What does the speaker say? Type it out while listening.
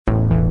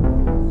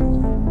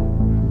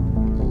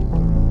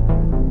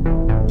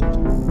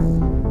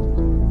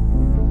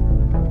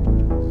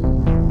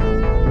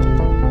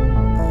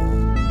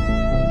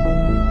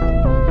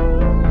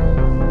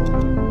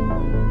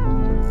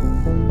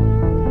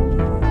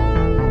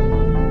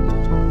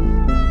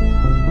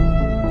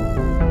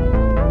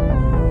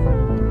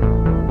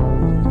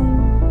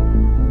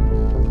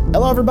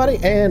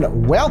everybody,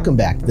 and welcome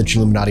back to the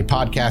Chilluminati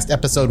Podcast,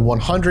 episode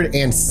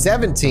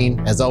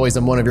 117. As always,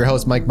 I'm one of your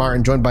hosts, Mike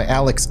Martin, joined by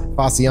Alex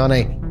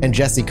Fasciane and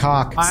Jesse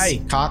Cox. Hi.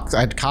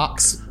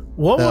 Cox.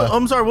 What?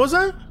 I'm sorry, what was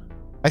that?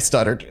 I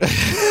stuttered.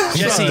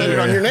 Jesse,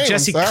 on your name.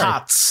 Jesse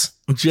Cox.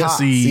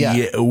 Jesse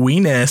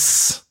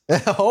Weenus.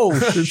 Oh,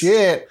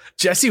 shit.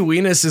 Jesse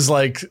Weenus is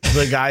like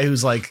the guy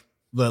who's like,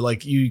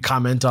 you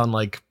comment on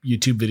like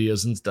YouTube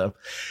videos and stuff.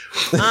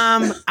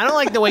 I don't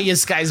like the way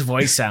this guy's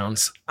voice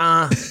sounds.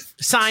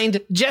 Signed,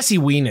 Jesse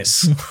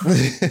Weenus.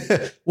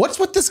 What's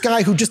with this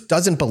guy who just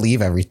doesn't believe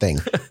everything?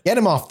 Get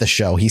him off the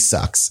show. He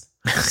sucks.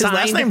 His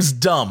last name's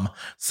dumb.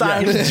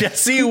 Signed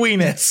Jesse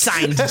Weenus.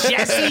 Signed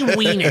Jesse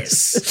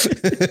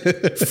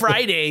Weenus.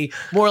 Friday,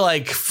 more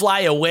like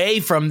fly away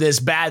from this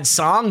bad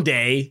song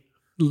day.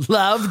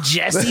 Love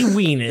Jesse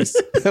Weenus.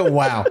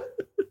 Wow.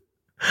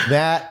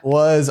 That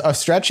was a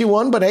stretchy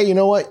one, but hey, you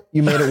know what?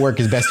 You made it work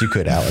as best you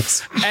could,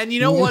 Alex. And you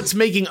know what's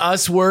making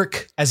us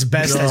work as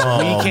best as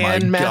we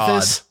can,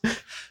 Mathis?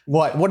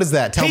 What is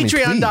that? Tell me, please.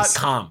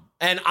 Patreon.com.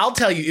 And I'll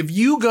tell you, if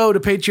you go to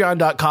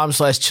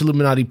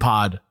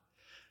patreon.com/ChilluminatiPod,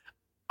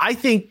 I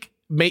think,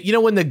 you know,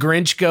 when the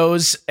Grinch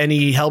goes and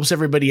he helps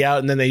everybody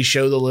out and then they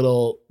show the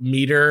little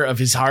meter of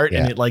his heart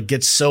and it like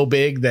gets so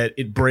big that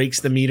it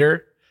breaks the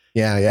meter.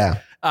 Yeah.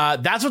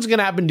 That's what's going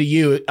to happen to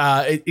you.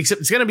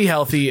 Except it's going to be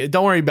healthy.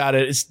 Don't worry about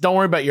it. Don't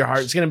worry about your heart.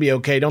 It's going to be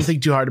okay. Don't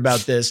think too hard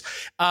about this.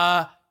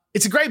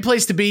 It's a great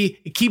place to be.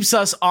 It keeps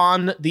us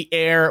on the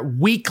air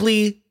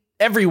weekly,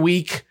 every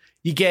week.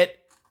 You get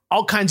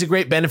all kinds of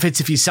great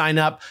benefits if you sign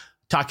up.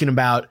 Talking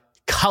about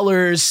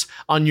colors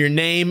on your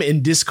name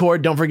in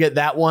Discord. Don't forget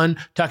that one.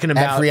 Talking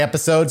about ad-free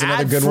episodes,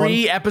 another good one.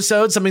 Ad-free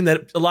episodes, something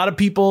that a lot of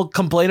people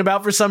complain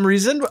about for some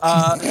reason.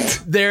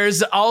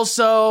 There's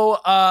also,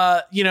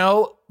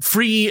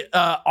 free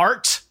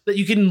art that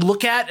you can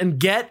look at and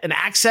get and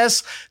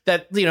access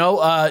that,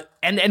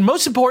 and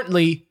most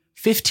importantly,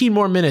 15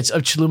 more minutes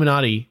of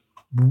Chilluminati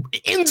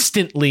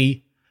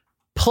instantly,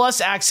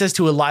 plus access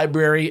to a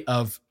library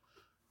of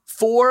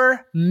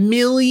 4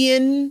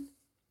 million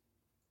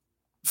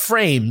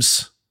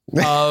frames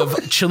of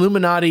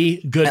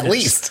Chilluminati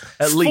goodness.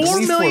 At least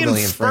 4 million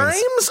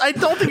frames? I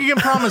don't think you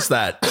can promise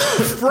that.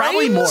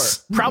 Probably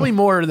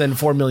more than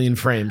 4 million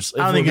frames. I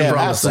don't think you can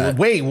promise that.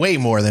 Way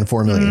more than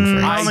 4 million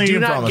frames.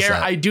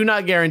 I do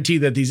not guarantee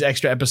that these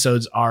extra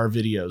episodes are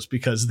videos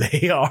because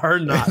they are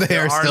not. They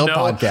are still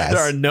podcasts. There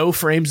are no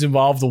frames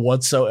involved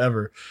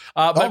whatsoever.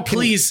 But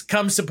please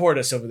come support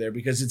us over there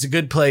because it's a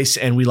good place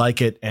and we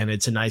like it and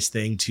it's a nice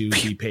thing to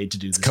be paid to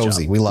do this. It's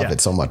cozy. Job. We love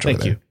it so much. Thank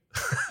over you.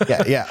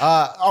 There.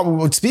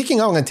 Yeah. Speaking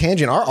on a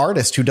tangent, our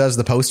artist who does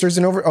the posters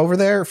and over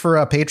there for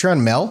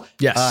Patreon, Mel.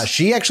 Yes.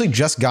 She actually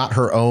just got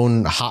her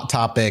own Hot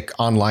Topic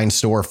online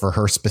store for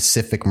her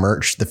specific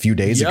merch a few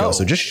days ago.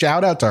 So just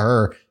shout out to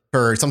her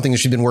for something that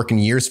she's been working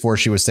years for.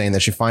 She was saying that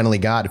she finally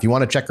got. If you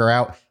want to check her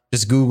out,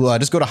 just Google.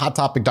 Just go to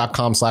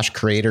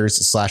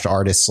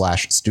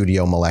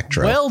hottopic.com/creators/artists/studio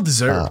Molectra. Well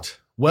deserved.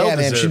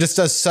 Man, she just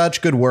does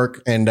such good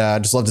work, and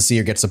just love to see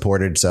her get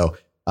supported. So.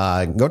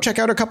 Go check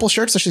out a couple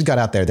shirts that she's got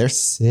out there. They're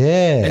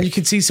sick. And you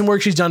can see some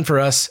work she's done for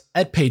us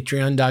at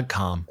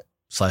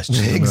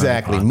patreon.com/Chilluminati.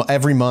 Exactly.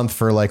 Every month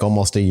for like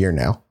almost a year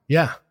now.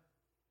 Yeah.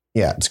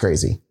 Yeah, it's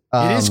crazy.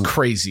 It is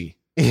crazy.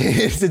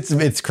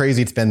 It's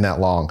crazy. It's been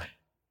that long.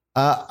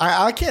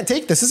 I can't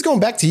take this. This is going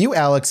back to you,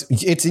 Alex.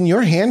 It's in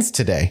your hands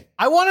today.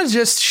 I want to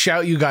just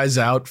shout you guys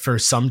out for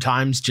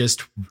sometimes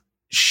just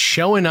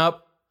showing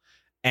up.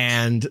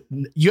 And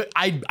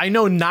I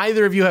know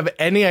neither of you have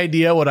any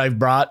idea what I've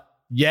brought.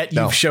 Yet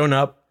you've shown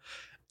up.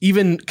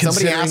 Even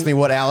somebody asked me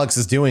what Alex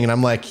is doing, and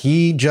I'm like,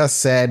 he just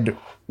said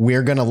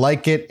we're gonna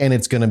like it, and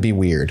it's gonna be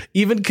weird.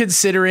 Even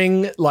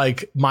considering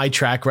like my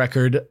track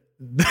record,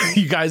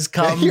 you guys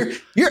come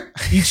you're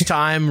each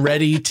time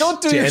ready to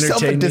don't do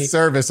yourself a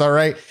disservice. All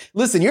right,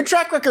 listen, your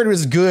track record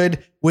was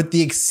good with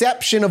the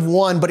exception of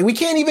one, but we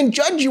can't even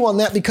judge you on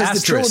that because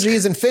the trilogy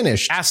isn't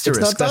finished.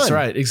 Asterisk. It's not done. That's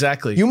right.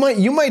 Exactly. You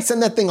might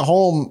send that thing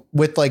home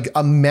with like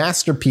a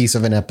masterpiece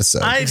of an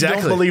episode. I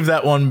don't believe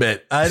that one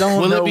bit. I don't.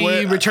 Will know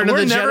it be Return of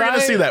the Jedi? We're never going to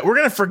see that. We're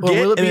going to forget. Or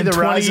will it be in the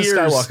Rise of 20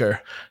 years.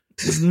 Skywalker?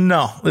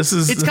 No, this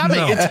is. It's coming.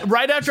 No. It's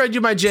right after I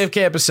do my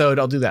JFK episode.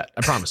 I'll do that.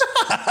 I promise.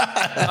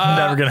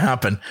 Never gonna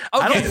happen.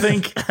 Okay. I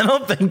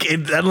don't think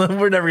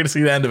we're never gonna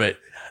see the end of it.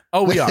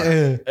 Oh, we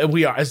are.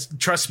 We are.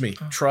 Trust me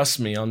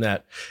on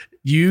that.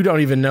 You don't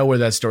even know where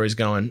that story's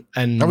going.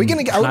 And are we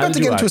about to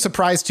get into a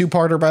surprise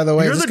two-parter? By the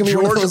way, you're the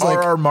George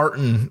R.R.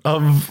 Martin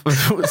of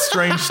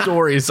strange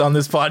stories on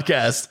this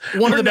podcast.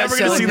 One of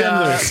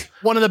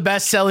the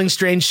best selling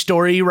strange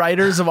story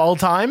writers of all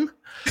time.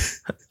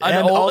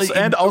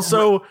 And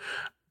also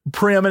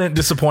preeminent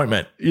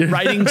disappointment.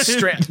 Writing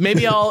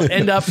maybe I'll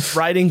end up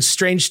writing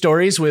strange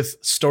stories with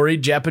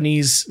storied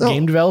Japanese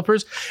game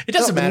developers. It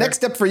doesn't matter. The next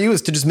step for you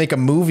is to just make a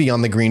movie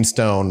on the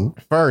Greenstone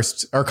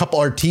first, or a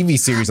TV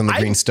series on the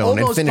Greenstone,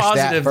 and finish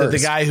that first. That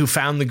the guy who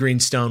found the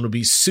Greenstone would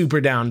be super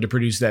down to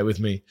produce that with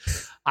me.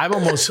 I'm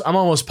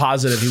almost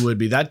positive he would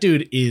be. That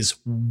dude is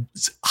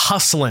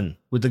hustling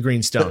with the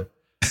Greenstone.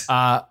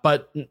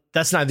 But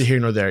that's neither here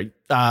nor there.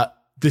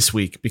 this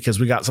week because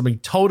we got something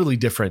totally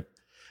different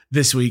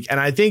this week. And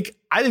I think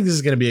this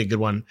is going to be a good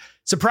one.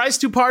 Surprise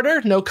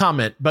two-parter, no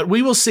comment, but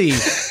we will see.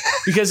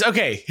 Because,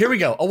 okay, here we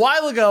go. A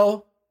while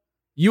ago,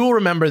 you will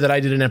remember that I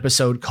did an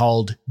episode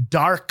called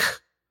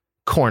Dark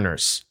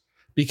Corners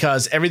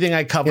because everything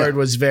I covered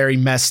was very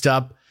messed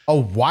up. A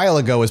while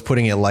ago is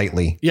putting it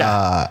lightly.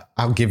 Yeah.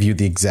 I'll give you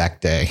the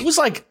exact day. It was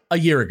like a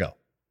year ago.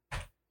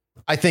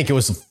 I think it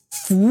was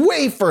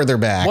way further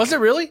back. Was it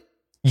really?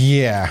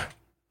 Yeah.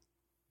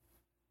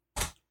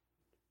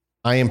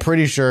 I am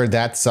pretty sure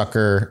that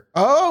sucker.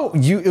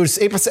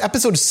 It was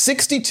episode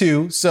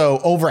 62. So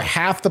over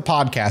half the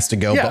podcast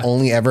ago, but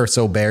only ever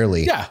so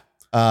barely. Yeah.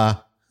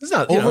 It's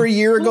not over a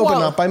year ago, but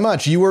not by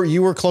much. You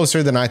were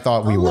closer than I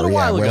thought we were.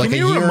 Yeah, we're like Can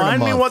you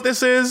remind me what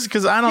this is?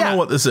 Because I don't know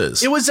what this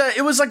is. It was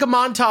like a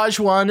montage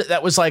one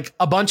that was like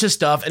a bunch of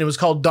stuff, and it was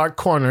called Dark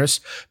Corners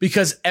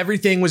because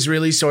everything was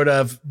really sort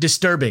of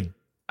disturbing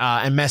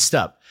and messed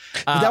up.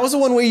 That was the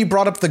one where you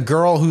brought up the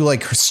girl who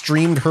like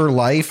streamed her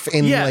life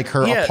in like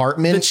her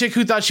apartment. The chick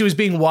who thought she was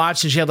being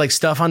watched and she had like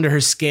stuff under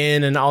her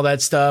skin and all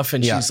that stuff.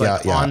 And she's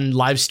like on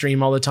live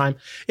stream all the time.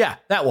 Yeah,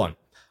 that one.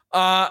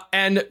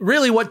 And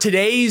really what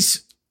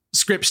today's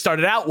script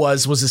started out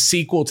was a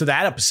sequel to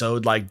that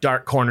episode, like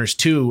Dark Corners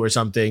 2 or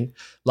something.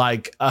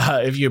 Like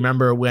if you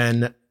remember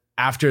when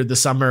after the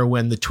summer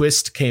when The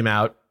Twist came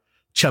out,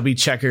 Chubby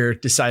Checker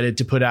decided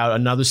to put out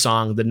another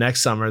song the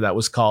next summer that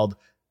was called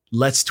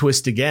Let's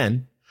Twist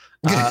Again.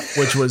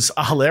 Which was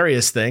a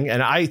hilarious thing.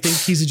 And I think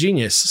he's a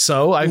genius.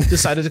 So I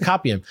decided to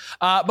copy him.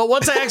 But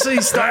once I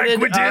actually started.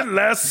 Like we did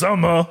last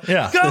summer.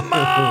 Yeah. Come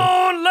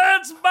on,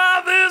 let's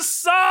buy this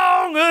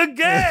song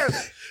again.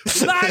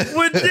 Like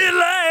we did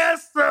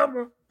last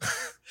summer.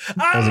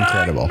 I like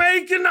incredible.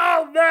 Making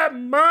all that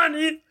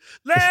money.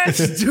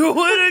 Let's do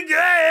it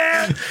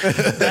again.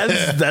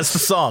 That's the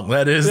song.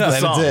 That is the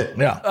song. It.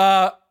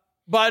 Yeah.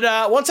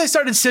 But once I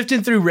started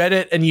sifting through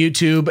Reddit and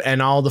YouTube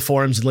and all the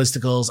forums and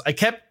listicles, I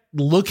kept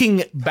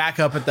looking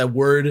back up at that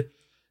word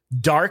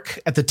dark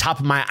at the top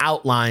of my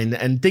outline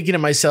and thinking to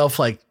myself,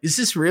 like, is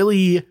this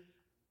really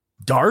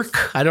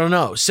dark? I don't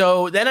know.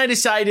 So then I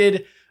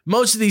decided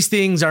most of these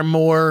things are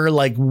more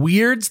like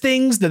weird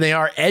things than they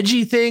are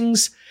edgy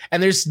things.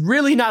 And there's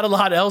really not a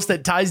lot else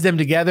that ties them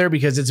together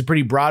because it's a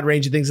pretty broad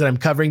range of things that I'm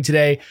covering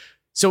today.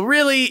 So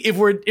really, if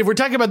we're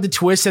talking about The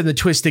Twist and The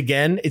Twist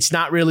Again, it's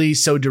not really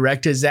so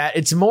direct as that.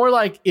 It's more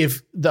like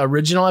if the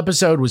original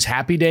episode was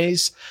Happy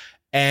Days.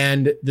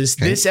 And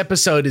this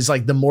episode is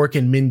like the Mork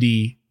and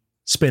Mindy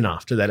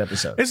spinoff to that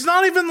episode. It's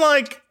not even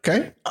like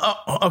okay.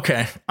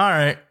 Okay. All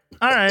right.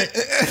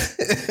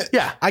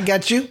 Yeah, I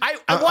got you.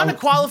 I want to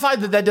qualify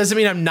that doesn't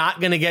mean I'm not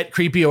going to get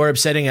creepy or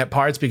upsetting at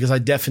parts because I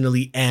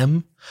definitely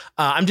am.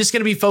 I'm just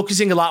going to be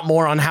focusing a lot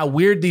more on how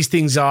weird these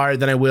things are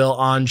than I will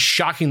on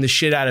shocking the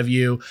shit out of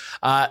you.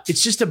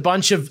 It's just a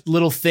bunch of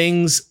little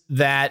things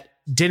that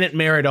didn't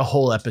merit a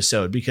whole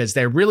episode because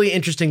they're really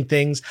interesting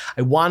things.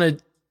 I want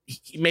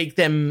to make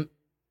them.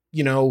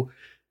 You know,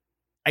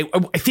 I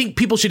think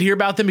people should hear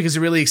about them because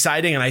they're really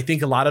exciting, and I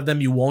think a lot of them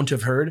you won't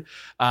have heard.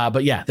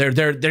 But yeah,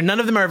 they're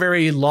none of them are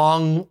very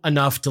long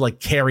enough to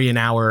like carry an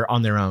hour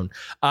on their own.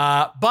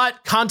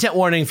 But content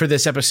warning for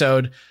this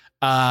episode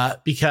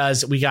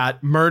because we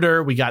got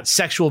murder, we got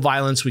sexual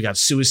violence, we got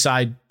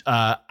suicide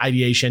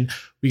ideation,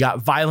 we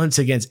got violence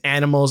against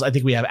animals. I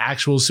think we have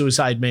actual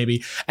suicide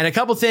maybe. And a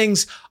couple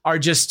things are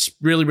just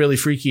really, really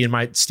freaky and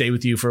might stay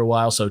with you for a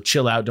while. So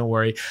chill out. Don't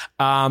worry.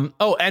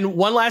 And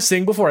one last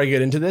thing before I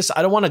get into this,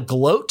 I don't want to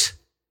gloat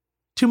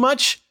too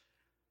much.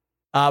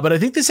 But I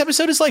think this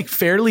episode is like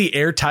fairly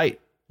airtight.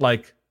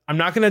 Like I'm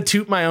not going to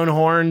toot my own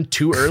horn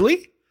too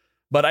early,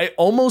 but I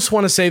almost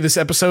want to say this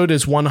episode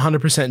is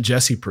 100%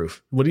 Jesse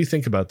proof. What do you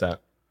think about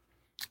that?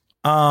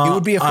 It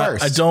would be a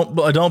first. I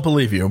don't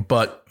believe you,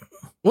 but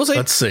we'll see.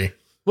 Let's see.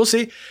 We'll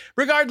see.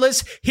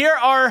 Regardless, here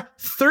are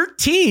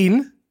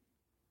 13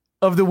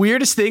 of the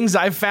weirdest things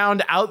I've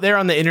found out there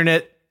on the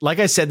internet. Like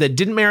I said, that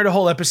didn't merit a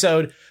whole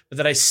episode, but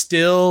that I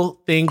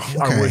still think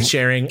are worth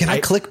sharing. Can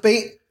I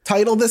clickbait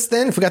title this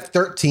then? If we got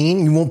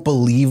 13, you won't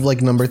believe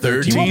like number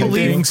 13. 13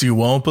 things you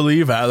won't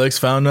believe Alex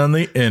found on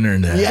the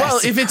internet. Yes, well,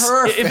 if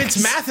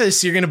it's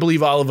Mathis, you're going to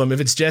believe all of them. If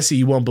it's Jesse,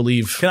 you won't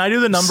believe. Can I do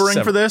the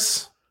numbering for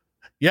this?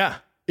 Yeah.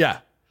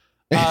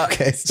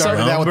 Okay, start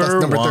with that with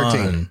us, number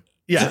 13.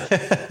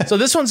 Yeah. So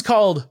this one's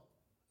called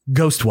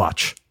Ghost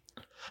Watch.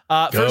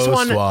 First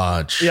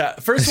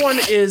one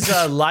is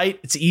light.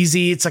 It's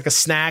easy. It's like a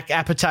snack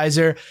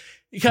appetizer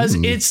because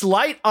it's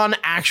light on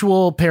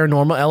actual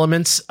paranormal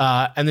elements.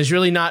 And there's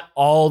really not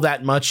all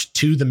that much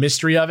to the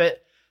mystery of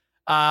it.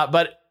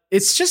 But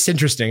it's just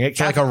interesting. It's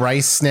like a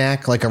rice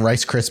snack, like a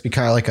Rice Krispie,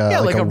 kind of like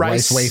a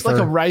rice wafer.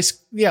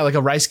 Like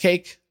a rice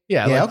cake.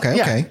 Yeah.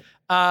 Okay.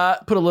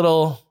 Put a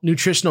little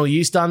nutritional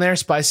yeast on there,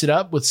 spice it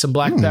up with some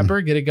black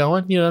pepper, get it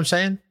going. You know what I'm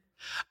saying?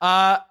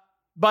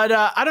 But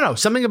I don't know.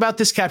 Something about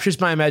this captures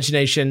my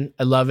imagination.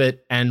 I love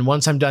it. And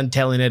once I'm done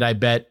telling it, I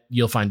bet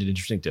you'll find it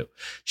interesting too.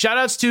 Shout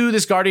outs to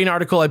this Guardian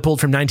article I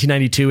pulled from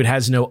 1992. It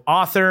has no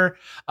author.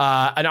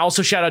 And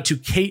also shout out to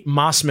Kate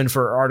Mossman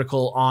for her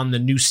article on the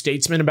New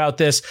Statesman about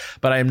this.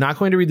 But I am not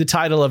going to read the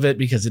title of it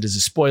because it is a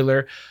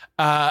spoiler.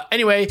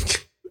 Anyway,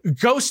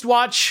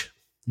 Ghostwatch,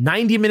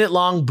 90-minute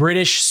long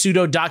British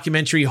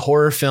pseudo-documentary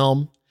horror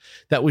film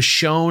that was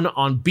shown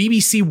on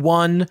BBC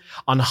One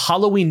on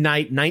Halloween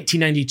night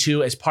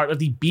 1992 as part of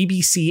the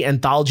BBC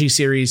anthology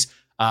series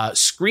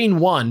Screen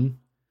One.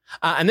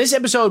 And this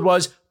episode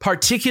was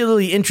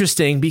particularly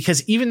interesting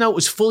because even though it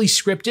was fully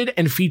scripted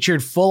and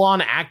featured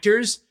full-on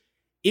actors,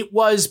 it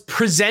was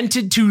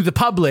presented to the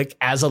public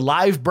as a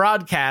live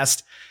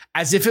broadcast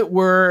as if it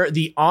were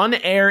the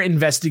on-air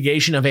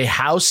investigation of a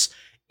house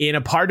in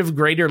a part of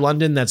Greater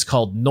London that's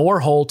called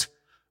Norholt,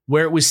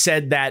 where it was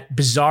said that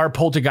bizarre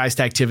poltergeist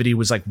activity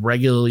was like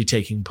regularly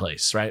taking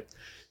place, right?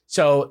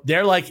 So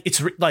they're like,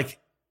 it's like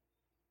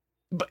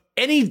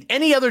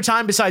any other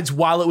time besides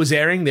while it was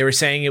airing, they were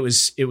saying it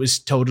was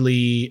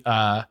totally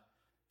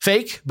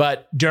fake,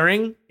 but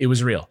during, it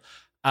was real.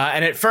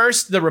 And at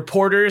first, the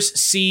reporters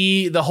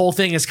see the whole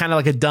thing as kind of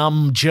like a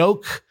dumb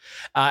joke,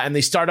 and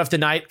they start off the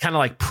night kind of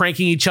like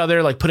pranking each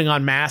other, like putting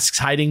on masks,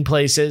 hiding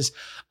places,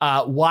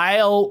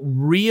 while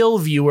real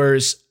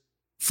viewers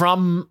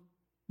from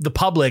the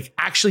public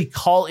actually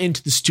call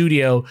into the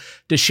studio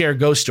to share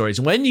ghost stories.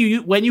 When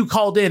you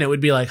called in, it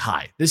would be like,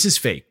 hi, this is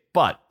fake,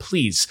 but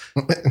please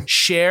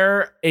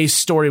share a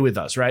story with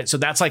us, right? So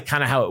that's like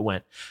kind of how it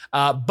went.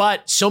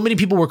 But so many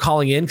people were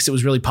calling in because it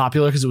was really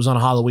popular because it was on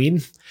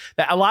Halloween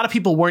that a lot of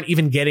people weren't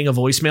even getting a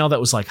voicemail that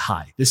was like,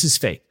 hi, this is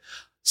fake.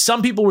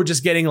 Some people were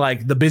just getting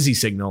like the busy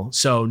signal.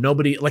 So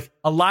nobody, like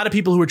a lot of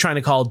people who were trying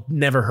to call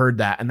never heard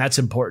that. And that's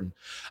important.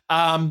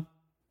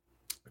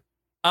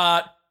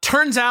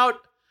 Turns out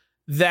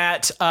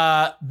that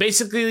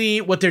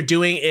basically what they're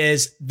doing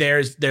is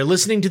they're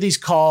listening to these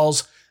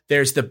calls.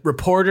 There's the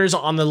reporters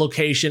on the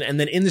location. And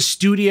then in the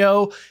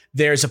studio,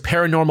 there's a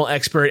paranormal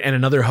expert and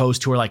another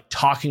host who are like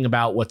talking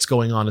about what's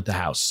going on at the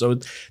house. So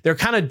they're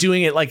kind of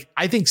doing it like,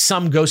 I think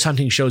some ghost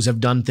hunting shows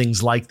have done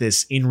things like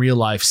this in real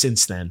life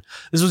since then.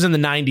 This was in the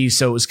 90s,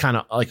 so it was kind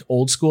of like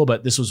old school,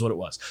 but this was what it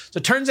was. So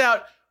it turns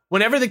out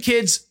whenever the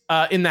kids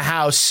in the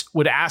house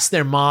would ask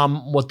their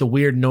mom what the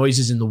weird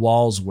noises in the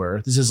walls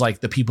were, this is like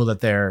the people that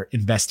they're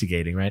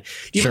investigating, right?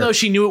 Even though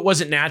she knew it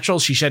wasn't natural,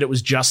 she said it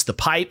was just the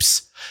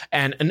pipes.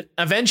 And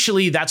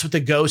eventually that's what the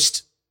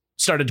ghost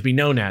started to be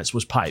known as,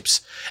 was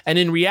Pipes. And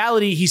in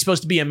reality, he's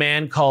supposed to be a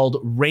man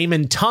called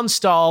Raymond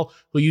Tunstall,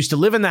 who used to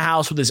live in the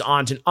house with his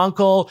aunt and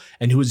uncle,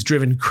 and who was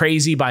driven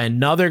crazy by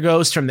another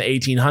ghost from the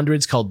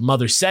 1800s called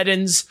Mother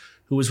Seddons,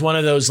 who was one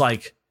of those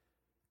like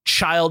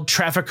child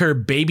trafficker,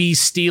 baby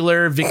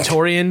stealer,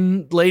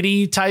 Victorian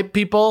lady type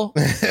people.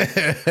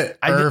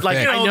 I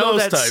know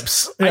those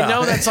types. Yeah. I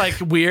know that's like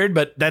weird,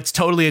 but that's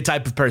totally a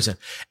type of person.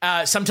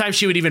 Sometimes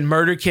she would even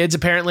murder kids,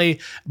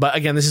 apparently. But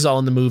again, this is all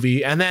in the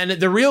movie. And then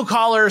the real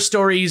caller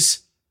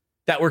stories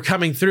that were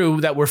coming through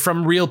that were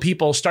from real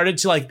people started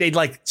to like, they'd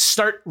like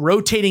start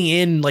rotating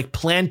in like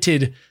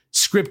planted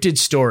scripted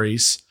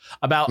stories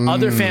about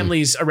other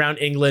families around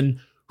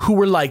England who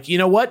were like, you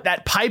know what,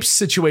 that Pipes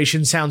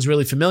situation sounds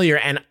really familiar.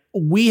 And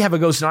we have a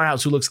ghost in our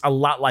house who looks a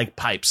lot like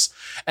Pipes.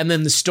 And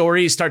then the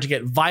stories start to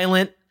get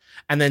violent.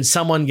 And then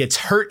someone gets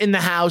hurt in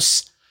the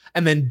house.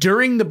 And then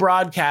during the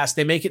broadcast,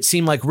 they make it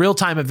seem like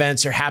real-time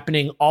events are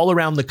happening all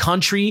around the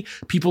country.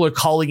 People are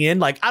calling in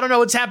like, I don't know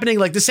what's happening.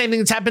 Like the same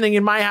thing that's happening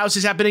in my house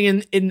is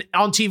happening in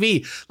on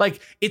TV. Like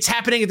it's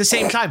happening at the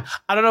same time.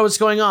 I don't know what's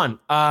going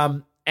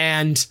on.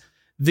 And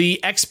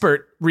the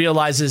expert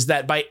realizes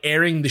that by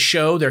airing the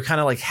show, they're kind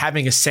of like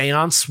having a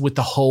seance with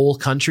the whole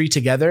country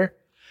together.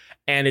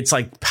 And it's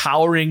like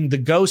powering the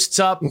ghosts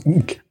up.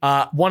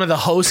 One of the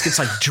hosts gets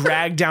like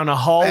dragged down a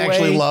hallway. I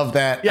actually love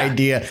that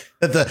idea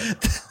that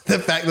the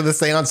fact that the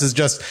seance is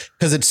just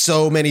because it's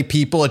so many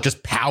people, it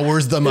just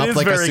powers them up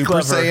like a Super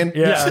Saiyan.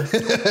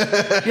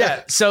 Yeah.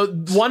 Yeah. So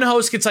one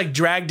host gets like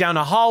dragged down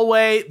a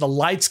hallway. The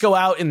lights go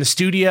out in the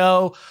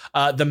studio.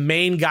 The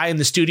main guy in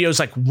the studio is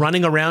like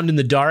running around in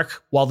the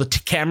dark while the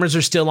cameras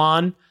are still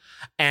on.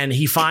 And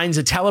he finds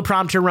a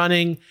teleprompter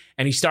running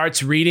and he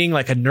starts reading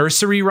like a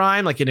nursery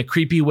rhyme, like in a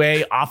creepy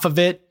way off of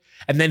it.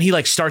 And then he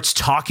like starts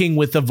talking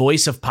with the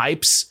voice of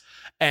Pipes.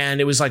 And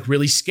it was like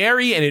really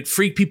scary and it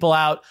freaked people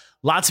out.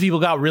 Lots of people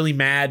got really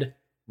mad,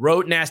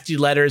 wrote nasty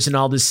letters and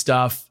all this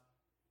stuff.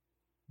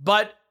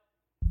 But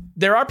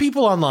there are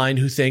people online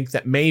who think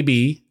that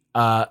maybe,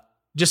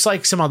 just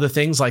like some other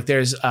things, like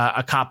there's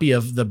a copy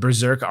of the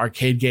Berserk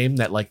arcade game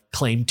that like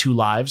claimed 2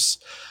 lives.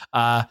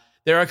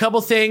 There are a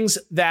couple things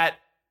that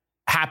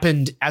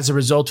happened as a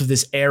result of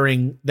this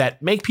airing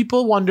that make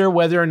people wonder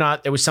whether or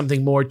not there was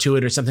something more to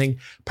it or something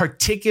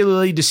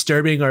particularly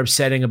disturbing or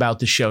upsetting about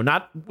the show.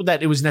 Not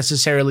that it was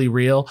necessarily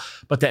real,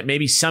 but that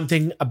maybe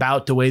something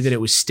about the way that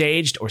it was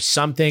staged or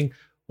something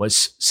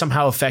was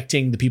somehow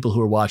affecting the people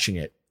who were watching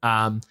it.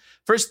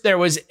 First, there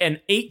was an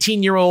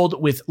 18-year-old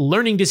with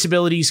learning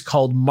disabilities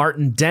called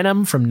Martin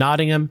Denham from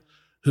Nottingham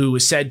who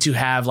was said to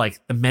have like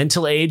the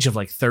mental age of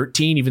like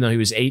 13, even though he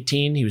was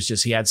 18.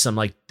 He had some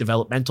like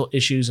developmental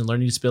issues and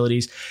learning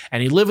disabilities.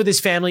 And he lived with his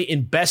family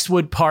in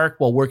Bestwood Park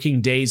while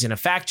working days in a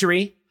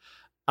factory.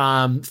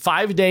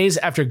 5 days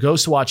after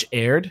Ghostwatch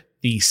aired,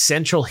 the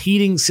central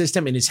heating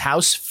system in his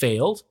house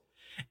failed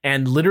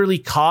and literally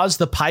caused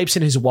the pipes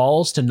in his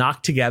walls to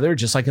knock together,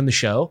 just like in the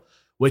show,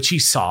 which he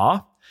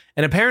saw.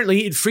 And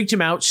apparently it freaked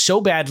him out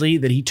so badly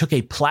that he took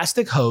a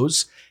plastic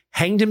hose,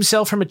 hanged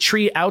himself from a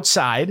tree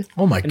outside.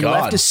 Oh my and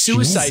God. left a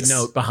suicide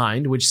note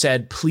behind, which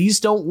said,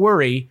 "Please don't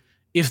worry.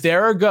 If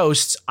there are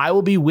ghosts, I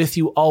will be with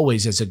you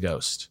always as a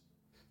ghost."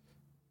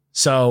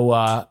 So,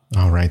 all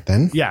right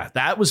then. Yeah,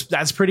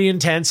 that's pretty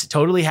intense. It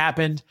totally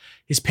happened.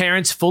 His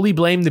parents fully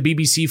blamed the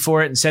BBC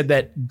for it and said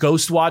that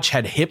Ghostwatch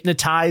had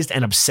hypnotized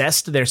and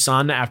obsessed their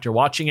son after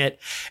watching it.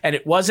 And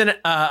it wasn't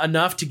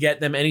enough to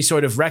get them any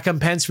sort of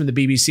recompense from the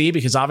BBC,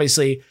 because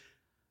obviously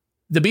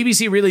the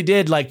BBC really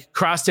did like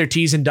cross their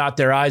T's and dot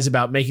their I's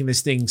about making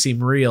this thing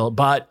seem real.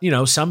 But, you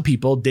know, some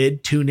people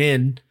did tune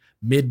in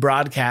mid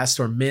broadcast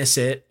or miss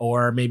it,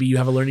 or maybe you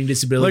have a learning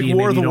disability. Like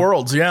War of the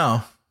Worlds.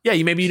 Yeah. Yeah,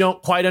 maybe you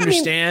don't quite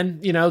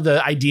understand,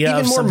 the idea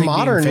of something more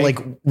modern. being like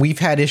fake. we've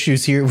had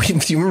issues here. Do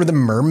you remember the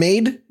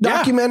Mermaid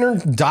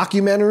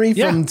documentary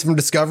from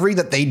Discovery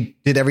that they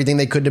did everything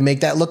they could to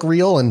make that look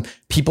real, and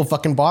people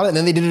fucking bought it, and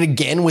then they did it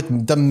again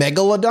with the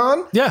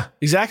Megalodon? Yeah,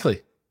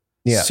 exactly.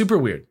 Yeah, super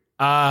weird.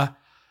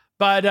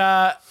 But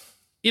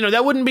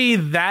that wouldn't be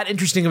that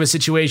interesting of a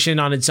situation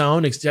on its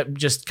own, except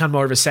just kind of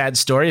more of a sad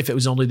story if it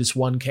was only this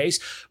one case.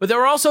 But there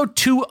were also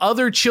 2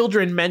 other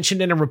children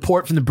mentioned in a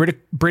report from the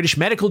British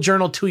Medical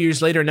Journal 2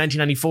 years later in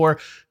 1994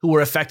 who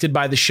were affected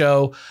by the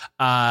show.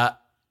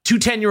 2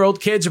 10-year-old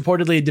kids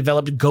reportedly had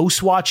developed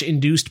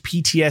Ghostwatch-induced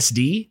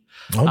PTSD.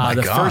 Oh my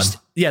God.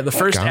 The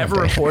first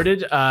ever reported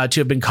to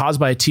have been caused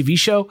by a TV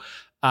show.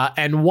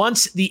 And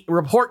once the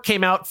report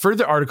came out,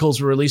 further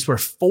articles were released where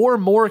 4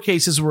 more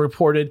cases were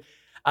reported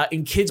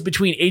in kids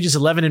between ages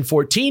 11 and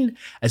 14,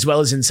 as well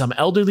as in some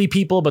elderly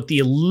people. But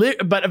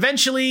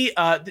eventually,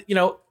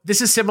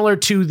 this is similar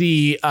to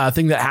the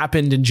thing that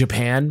happened in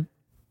Japan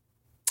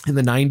in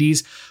the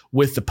 90s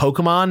with the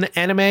Pokemon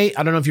anime. I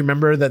don't know if you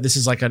remember that. This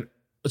is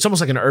it's almost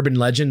like an urban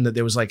legend that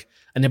there was like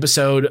an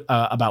episode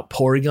about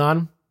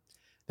Porygon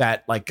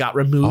that like got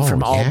removed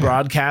from all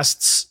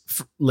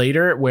broadcasts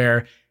later,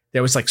 where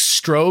there was like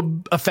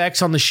strobe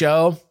effects on the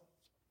show,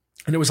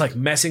 and it was like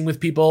messing with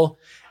people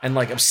and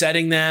like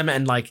upsetting them.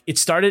 And like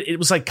it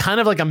was like kind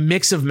of like a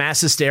mix of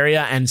mass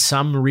hysteria and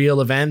some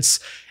real events.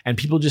 And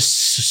people just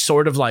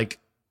sort of like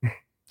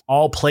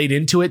all played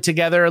into it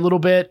together a little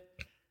bit.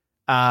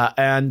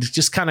 And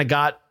just kind of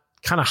got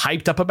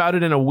hyped up about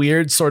it in a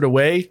weird sort of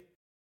way.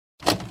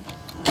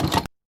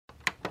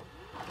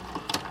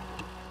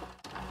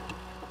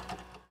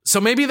 So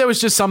maybe there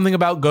was just something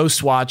about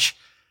Ghostwatch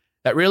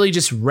that really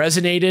just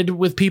resonated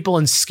with people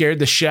and scared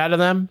the shit out of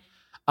them.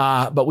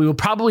 But we will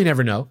probably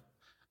never know.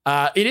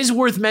 It is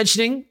worth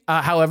mentioning,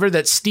 however,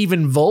 that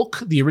Stephen Volk,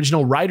 the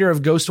original writer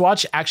of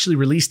Ghostwatch, actually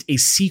released a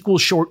sequel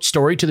short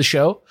story to the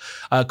show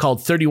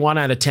called 31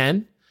 out of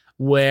 10,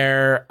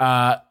 where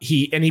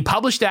he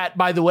published that,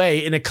 by the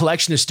way, in a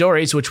collection of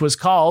stories, which was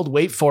called,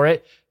 wait for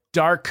it,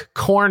 Dark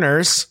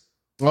Corners.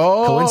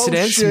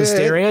 Coincidence, shit.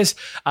 Mysterious,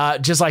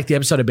 just like the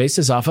episode it based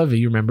this off of,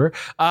 you remember.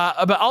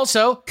 But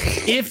also,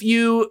 if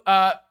you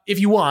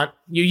want,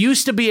 you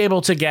used to be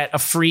able to get a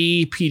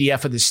free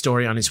PDF of this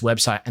story on his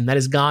website, and that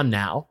is gone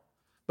now.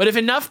 But if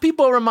enough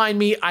people remind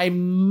me, I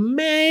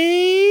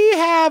may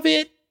have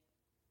it.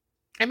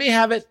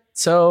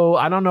 So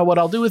I don't know what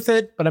I'll do with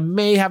it, but I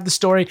may have the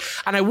story,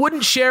 and I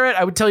wouldn't share it.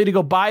 I would tell you to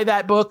go buy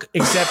that book,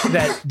 except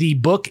that the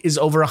book is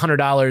over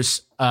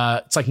 $100.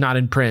 It's like not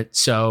in print.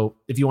 So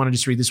if you want to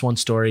just read this one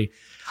story,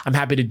 I'm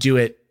happy to do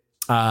it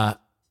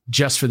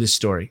just for this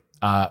story.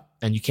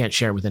 And you can't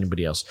share it with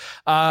anybody else.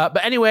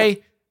 But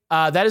anyway,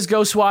 that is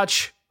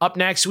Ghostwatch. Up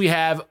next, we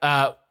have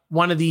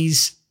one of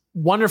these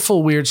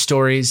wonderful, weird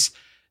stories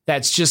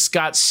that's just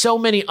got so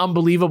many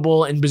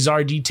unbelievable and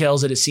bizarre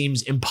details that it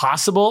seems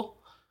impossible.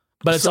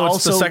 But it's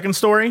also the second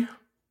story.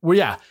 Well,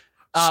 yeah.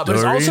 But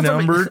it's also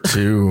number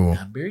 2.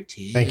 Number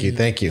 2.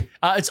 Thank you.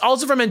 It's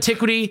also from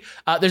antiquity.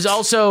 There's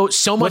also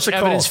so much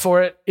evidence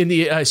for it in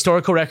the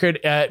historical record.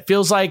 It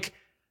feels like,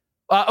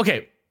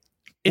 okay.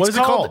 What is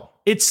it called?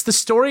 It's the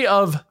story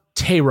of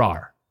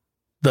Terrar.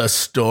 The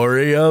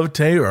story of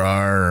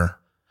Terrar.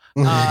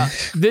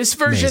 This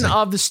version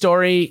of the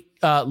story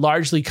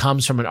largely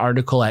comes from an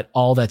article at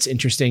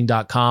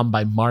allthat'sinteresting.com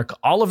by Mark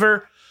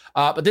Oliver.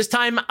 But this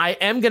time I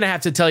am going to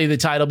have to tell you the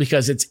title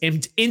because it's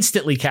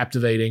instantly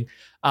captivating.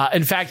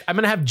 In fact, I'm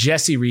going to have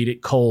Jesse read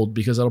it cold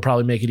because it'll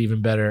probably make it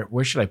even better.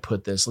 Where should I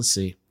put this? Let's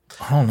see.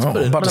 I don't know.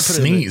 I'm about to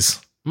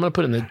sneeze. I'm going to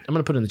put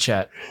it in the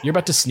chat. You're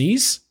about to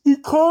sneeze? Yeah,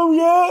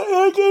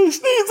 I can't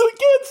sneeze. I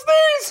can't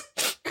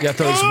sneeze. You got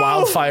those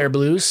wildfire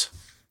blues?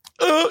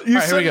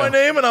 You said my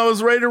name and I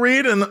was ready to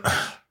read. And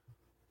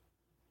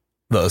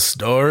the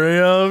story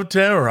of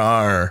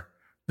Terrar.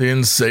 The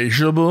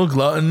insatiable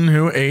glutton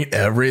who ate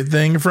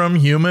everything from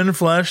human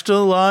flesh to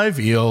live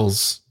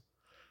eels.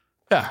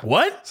 Yeah.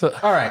 What? So,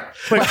 all right.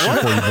 Question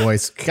for you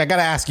boys. I got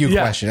to ask you a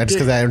question. Just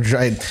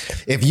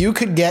because if you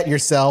could get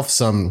yourself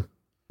some,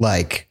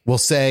 like, we'll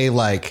say,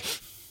 like,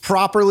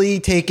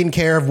 properly taken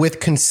care of with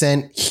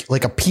consent,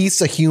 like a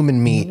piece of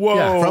human meat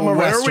from a restaurant.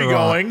 Where are we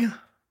going?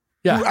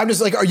 Yeah. I'm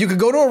just like, or you could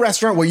go to a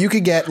restaurant where you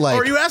could get like.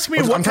 Are you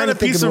asking me what kind of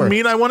piece of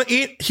meat I want to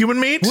eat? Human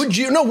meat? Would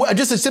you? No,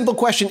 just a simple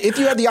question. If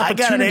you had the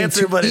opportunity, I got an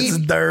answer, but it's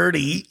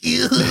dirty.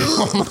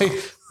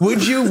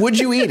 Would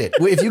you eat it?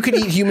 If you could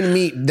eat human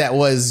meat that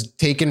was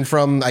taken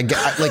from, I'm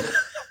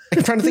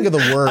trying to think of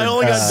the word. I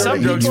only got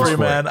dirty jokes for you,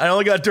 man. I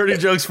only got dirty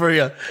jokes for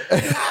you.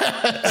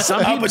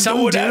 some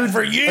dude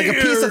for years. Like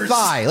a piece of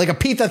thigh, like a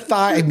piece of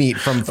thigh meat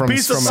from a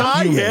piece of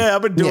thigh. Yeah,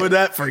 I've been doing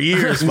that for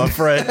years, my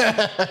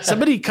friend.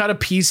 Somebody cut a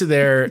piece of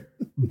their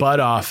butt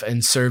off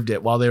and served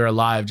it while they were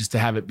alive, just to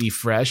have it be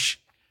fresh.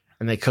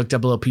 And they cooked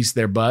up a little piece of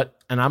their butt,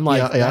 and I'm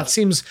like, that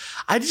seems.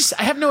 I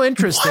have no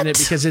interest in it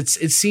because it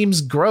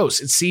seems gross.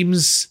 It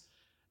seems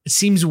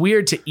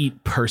weird to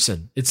eat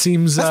person. It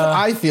seems that's what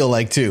I feel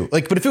like too.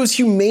 Like, but if it was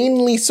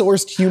humanely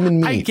sourced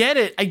human meat, I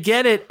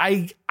get it.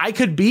 I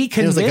could be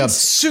convinced. It was like a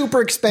super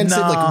expensive,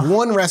 like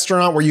one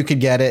restaurant where you could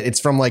get it. It's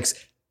from like,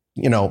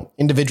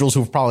 individuals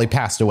who've probably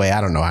passed away.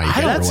 I don't know how you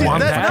get it.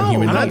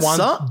 I don't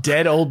want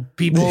dead old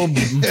people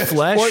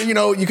flesh. Or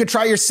you could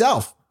try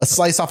yourself a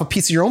slice off a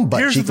piece of your own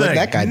butt cheek like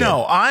that guy did.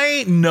 No,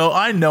 I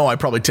know I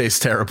probably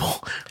taste terrible.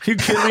 Are you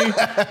kidding me?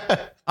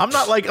 I'm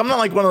not like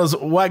one of those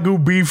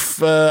Wagyu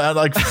beef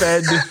like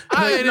fed.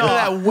 I ain't know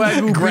that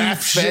Wagyu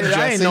beef shit.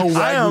 I ain't no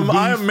Wagyu beef.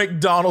 I am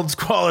McDonald's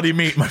quality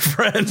meat, my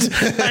friend.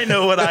 I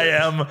know what I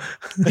am.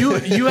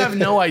 You have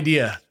no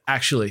idea,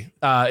 actually.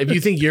 If you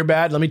think you're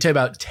bad, let me tell you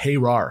about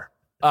Terrar.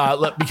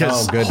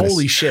 Because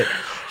holy shit.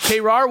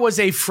 Terrar was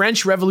a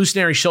French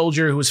revolutionary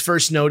soldier who was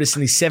first noticed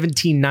in the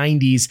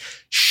 1790s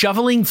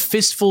shoveling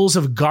fistfuls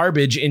of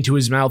garbage into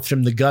his mouth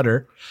from the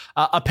gutter.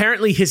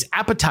 Apparently, his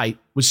appetite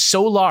was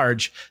so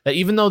large that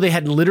even though they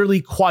had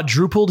literally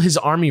quadrupled his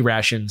army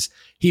rations,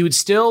 he would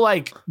still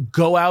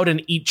go out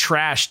and eat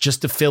trash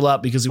just to fill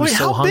up because he was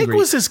so hungry. How big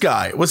was this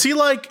guy? Was he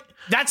like...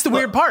 That's the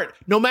weird part.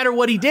 No matter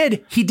what he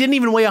did, he didn't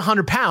even weigh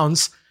 100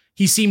 pounds.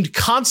 He seemed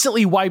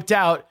constantly wiped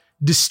out,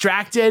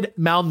 distracted,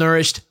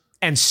 malnourished,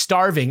 and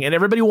starving, and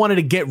everybody wanted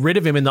to get rid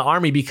of him in the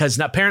army because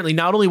apparently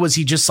not only was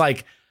he just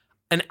like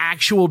an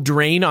actual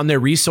drain on their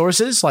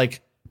resources,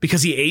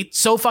 because he ate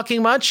so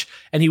fucking much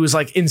and he was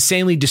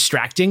insanely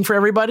distracting for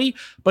everybody,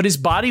 but his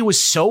body was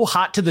so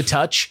hot to the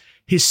touch,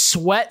 his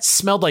sweat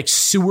smelled like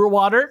sewer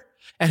water,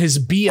 and his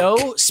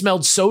BO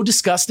smelled so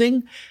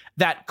disgusting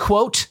that,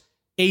 quote,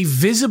 a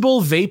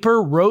visible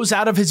vapor rose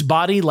out of his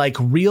body like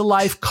real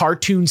life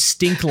cartoon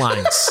stink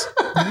lines.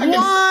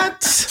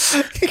 What?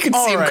 You can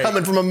see him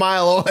coming from a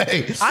mile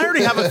away. I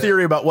already have a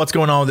theory about what's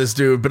going on with this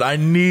dude, but I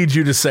need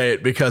you to say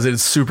it because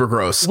it's super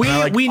gross. We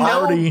know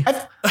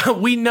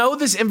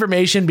this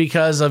information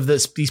because of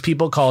these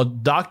people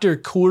called Dr.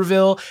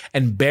 Courville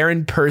and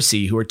Baron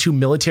Percy, who are two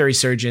military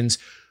surgeons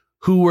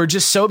who were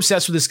just so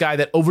obsessed with this guy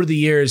that over the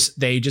years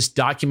they just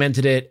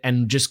documented it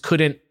and just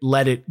couldn't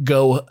let it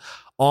go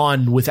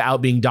on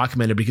without being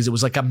documented because it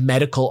was like a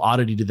medical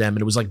oddity to them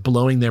and it was like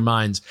blowing their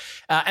minds.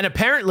 And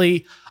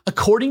apparently,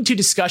 according to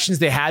discussions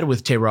they had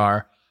with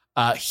Terrar,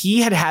 he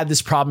had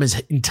this problem his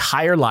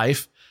entire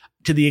life,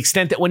 to the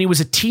extent that when he was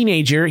a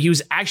teenager, he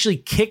was actually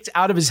kicked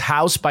out of his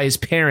house by his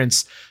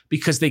parents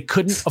because they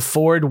couldn't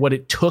afford what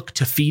it took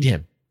to feed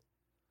him.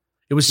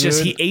 It was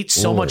just, he ate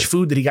so much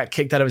food that he got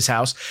kicked out of his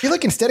house. I feel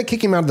like instead of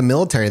kicking him out of the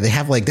military, they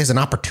have there's an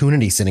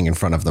opportunity sitting in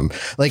front of them.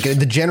 Like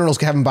the generals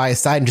can have him by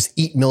his side and just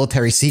eat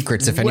military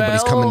secrets if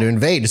anybody's coming to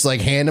invade. Just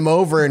hand him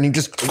over and he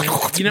just,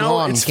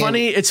 it's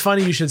funny. It's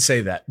funny you should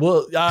say that.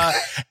 Well,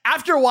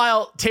 after a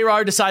while,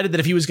 Terrar decided that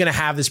if he was going to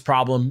have this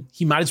problem,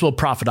 he might as well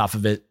profit off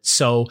of it.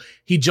 So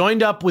he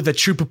joined up with a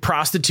troupe of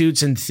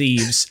prostitutes and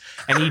thieves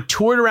and he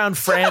toured around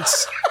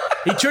France.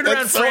 He turned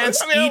around France.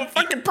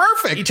 Fucking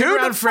perfect. He turned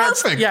around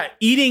France. Perfect. Yeah,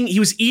 he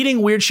was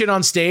eating weird shit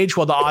on stage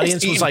while the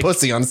audience was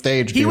pussy on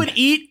stage. He would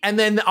eat, and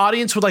then the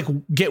audience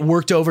would get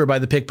worked over by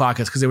the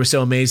pickpockets because they were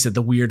so amazed at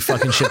the weird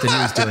fucking shit that he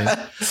was doing.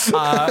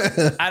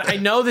 I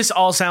know this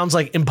all sounds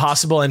like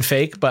impossible and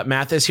fake, but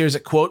Mathis, here's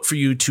a quote for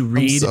you to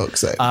read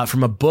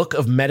from a book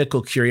of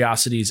medical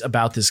curiosities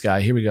about this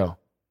guy. Here we go.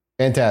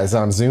 Fantastic. It's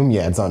on Zoom.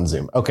 Yeah, it's on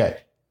Zoom. Okay.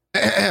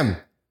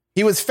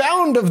 He was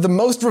fond of the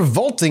most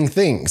revolting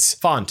things.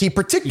 Fond. He's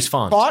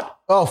fond.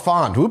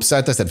 Fond. Whoops,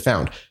 I said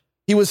found.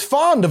 He was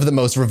fond of the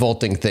most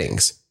revolting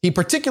things. He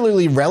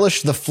particularly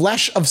relished the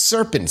flesh of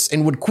serpents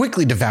and would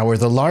quickly devour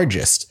the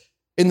largest.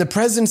 In the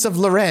presence of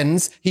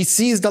Lorenz, he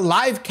seized a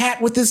live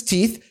cat with his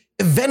teeth,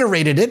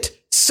 venerated it,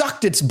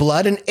 sucked its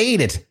blood, and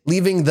ate it,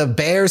 leaving the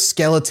bare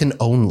skeleton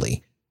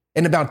only.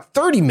 In about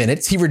 30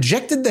 minutes, he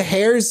rejected the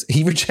hairs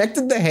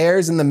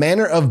in the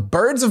manner of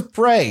birds of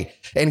prey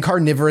and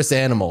carnivorous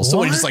animals.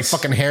 So he just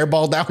fucking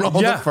hairballed down all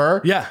the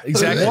fur. Yeah,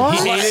 exactly.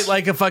 He ate it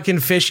like a fucking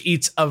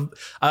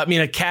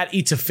a cat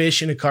eats a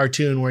fish in a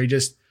cartoon where he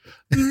just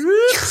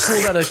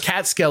pulled out a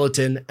cat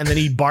skeleton and then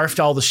he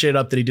barfed all the shit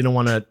up that he didn't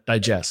want to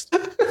digest.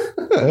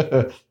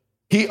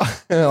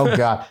 Oh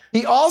God.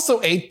 He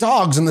also ate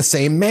dogs in the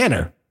same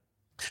manner.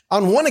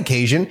 On one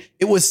occasion,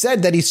 it was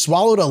said that he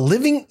swallowed a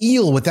living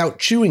eel without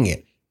chewing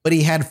it, but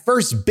he had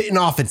first bitten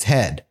off its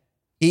head.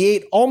 He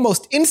ate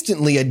almost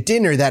instantly a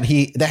dinner that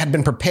had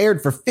been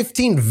prepared for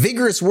 15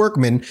 vigorous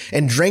workmen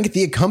and drank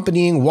the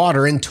accompanying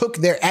water and took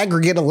their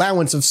aggregate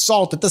allowance of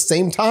salt at the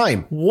same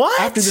time. What?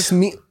 After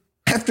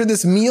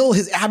this meal,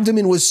 his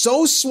abdomen was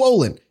so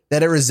swollen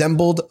that it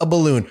resembled a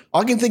balloon.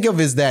 All I can think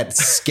of is that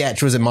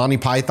sketch. Was it Monty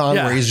Python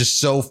where he's just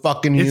so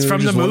fucking huge? It's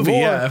from the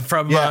movie.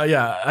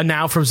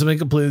 Now from something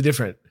completely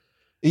different.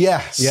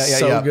 Yeah.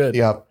 So good.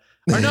 Yeah.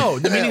 Or no,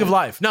 The Meaning of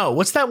Life. No,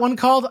 what's that one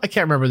called? I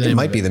can't remember the name. It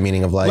might be The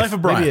Meaning of Life. Life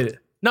of Brian.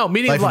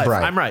 Meaning of Life.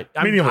 I'm right.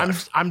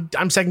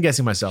 I'm second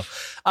guessing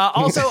myself.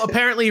 Also,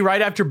 apparently,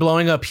 right after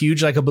blowing up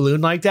huge like a balloon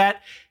like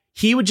that,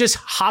 he would just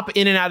hop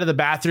in and out of the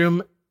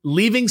bathroom,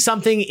 leaving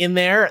something in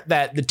there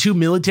that the two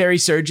military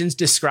surgeons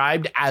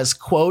described as,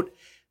 quote,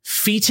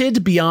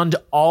 feted beyond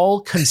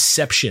all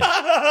conception.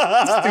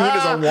 This dude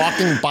is a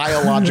walking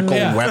biological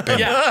weapon.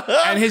 Yeah.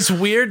 And his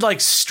weird, like,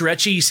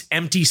 stretchy,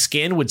 empty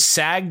skin would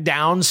sag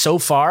down so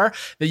far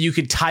that you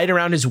could tie it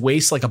around his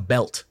waist like a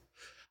belt.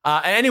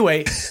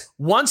 Anyway,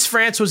 once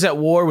France was at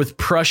war with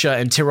Prussia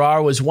and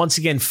Terrar was once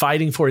again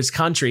fighting for his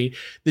country,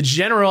 the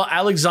general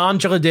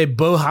Alexandre de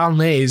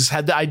Beauharnais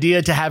had the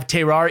idea to have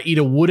Terrar eat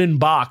a wooden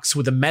box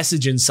with a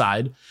message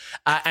inside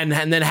and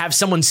then have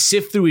someone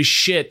sift through his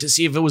shit to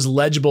see if it was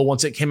legible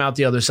once it came out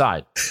the other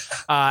side.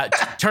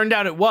 Turned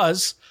out it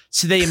was.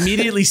 So they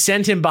immediately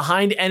sent him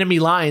behind enemy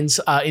lines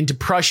into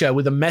Prussia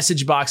with a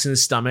message box in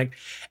his stomach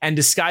and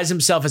disguised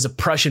himself as a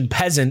Prussian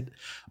peasant.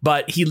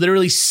 But he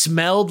literally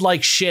smelled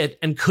like shit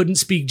and couldn't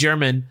speak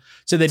German.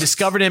 So they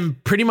discovered him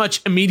pretty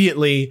much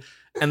immediately.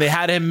 And they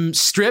had him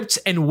stripped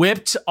and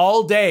whipped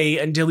all day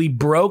until he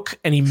broke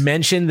and he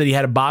mentioned that he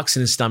had a box in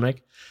his stomach.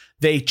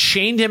 They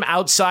chained him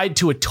outside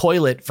to a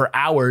toilet for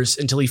hours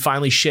until he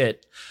finally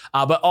shit.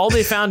 But all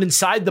they found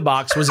inside the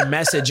box was a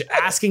message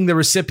asking the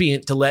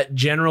recipient to let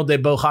General de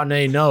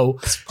Beauharnais know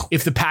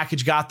if the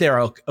package got there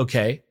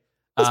okay.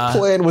 This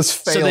plan was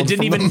failed. So they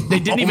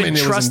didn't even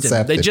trust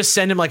him. They just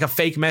sent him like a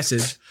fake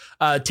message.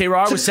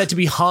 Terrar was said to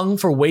be hung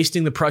for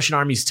wasting the Prussian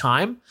army's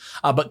time,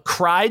 but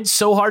cried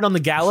so hard on the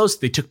gallows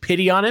they took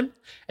pity on him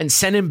and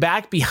sent him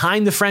back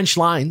behind the French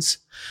lines.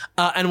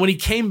 And when he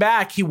came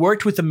back, he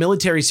worked with the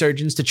military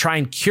surgeons to try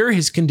and cure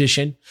his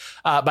condition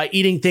by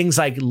eating things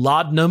like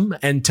laudanum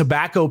and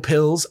tobacco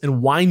pills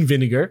and wine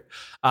vinegar.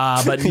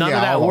 But none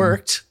of that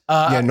worked.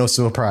 No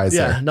surprise.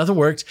 Yeah, there. Nothing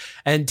worked.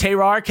 And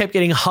Terrar kept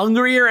getting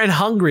hungrier and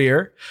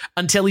hungrier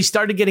until he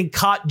started getting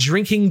caught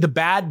drinking the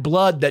bad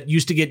blood that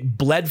used to get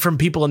bled from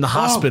people in the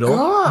hospital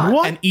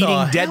and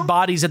eating dead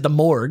bodies at the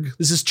morgue.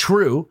 This is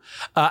true.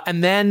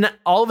 And then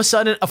all of a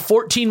sudden, a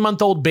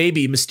 14-month-old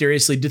baby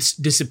mysteriously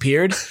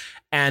disappeared.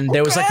 And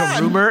there was like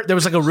a rumor. There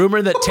was like a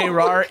rumor that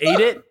Terrar ate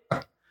it.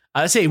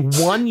 I'd say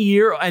 1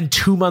 year and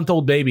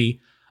 2-month-old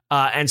baby.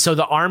 And so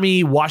the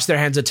army washed their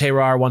hands of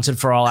Terrar once and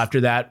for all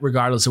after that,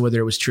 regardless of whether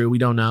it was true. We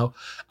don't know.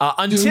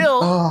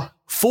 Until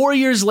 4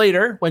 years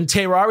later, when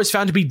Terrar was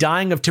found to be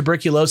dying of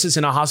tuberculosis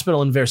in a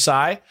hospital in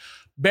Versailles,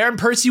 Baron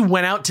Percy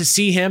went out to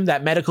see him.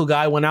 That medical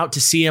guy went out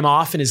to see him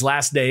off in his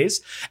last days.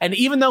 And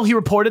even though he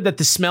reported that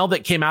the smell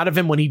that came out of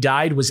him when he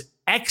died was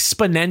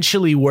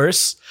exponentially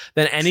worse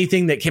than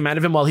anything that came out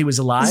of him while he was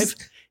alive.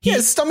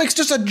 His stomach's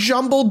just a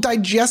jumbled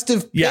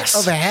digestive pit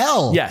of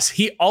hell. Yes.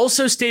 He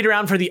also stayed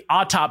around for the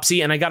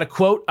autopsy. And I got a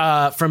quote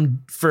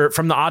from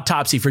the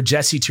autopsy for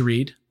Jesse to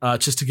read,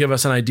 just to give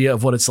us an idea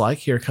of what it's like.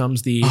 Here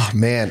comes the quote from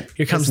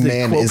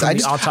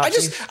the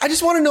autopsy. I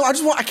just want to know.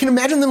 I can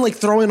imagine them like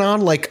throwing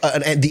on like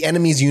the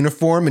enemy's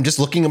uniform and just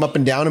looking him up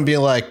and down and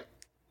being like,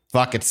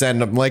 fuck it,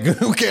 send him. Like,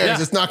 who cares?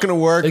 Yeah. It's not going to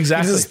work.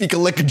 Exactly. He doesn't speak a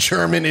lick of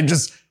German and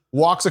just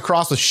walks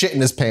across with shit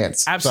in his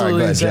pants. Absolutely. Sorry,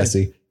 go ahead,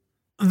 Jesse.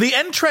 The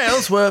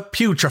entrails were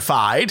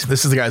putrefied.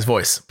 This is the guy's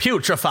voice.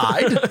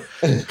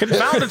 Putrefied,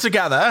 confounded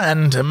together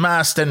and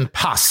immersed in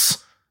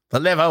pus. The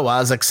liver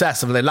was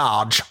excessively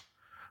large,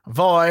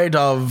 void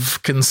of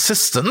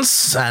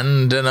consistence,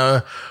 and in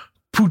a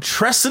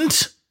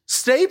putrescent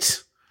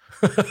state.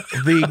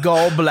 The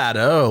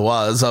gallbladder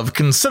was of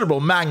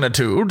considerable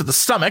magnitude, the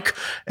stomach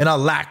in a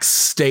lax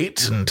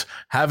state, and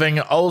having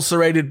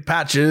ulcerated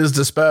patches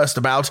dispersed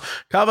about,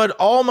 covered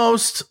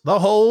almost the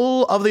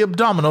whole of the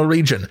abdominal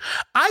region.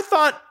 I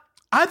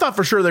thought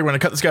for sure they were going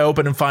to cut this guy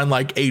open and find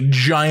like a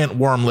giant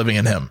worm living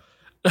in him.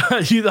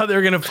 You thought they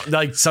were going to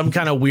like some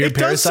kind of weird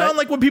parasite? It does sound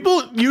like when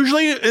people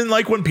usually,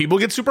 when people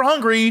get super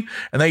hungry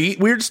and they eat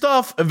weird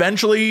stuff,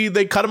 eventually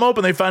they cut them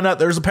open, they find out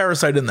there's a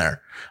parasite in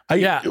there.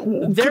 Could have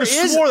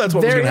swore that's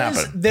what was going to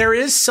happen. There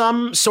is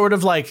some sort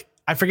of like,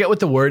 I forget what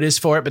the word is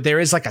for it, but there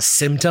is like a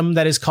symptom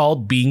that is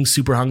called being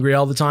super hungry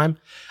all the time.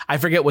 I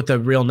forget what the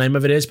real name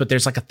of it is, but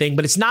there's like a thing,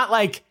 but it's not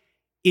like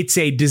it's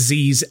a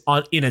disease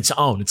in its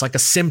own. It's like a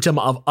symptom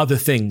of other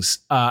things.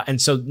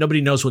 And so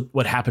nobody knows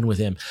what happened with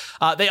him.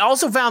 They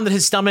also found that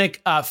his stomach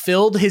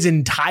filled his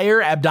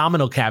entire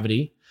abdominal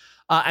cavity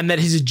and that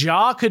his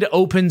jaw could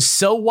open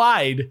so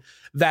wide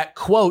that,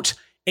 quote,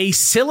 A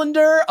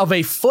cylinder of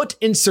a foot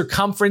in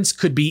circumference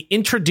could be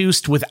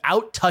introduced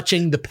without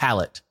touching the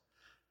palate.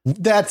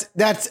 That's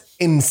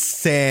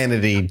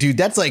insanity, dude.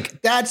 That's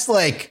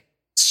like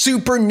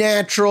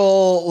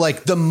supernatural,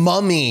 like the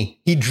Mummy.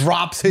 He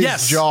drops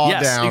his jaw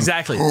down.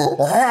 Exactly.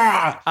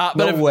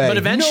 But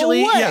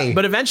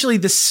eventually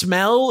the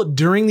smell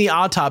during the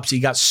autopsy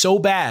got so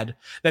bad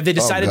that they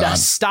decided to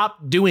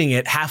stop doing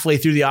it halfway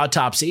through the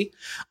autopsy.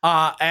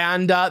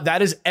 And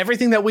that is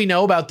everything that we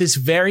know about this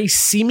very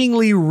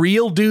seemingly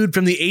real dude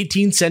from the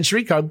 18th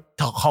century called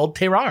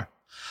Terrar.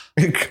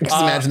 Just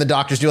imagine the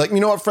doctors do like, you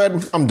know what,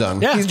 Fred? I'm done.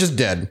 Yeah. He's just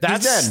dead. He's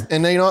dead.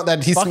 And you know what?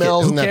 That he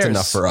smells, and that's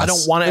enough for us. I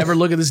don't want to ever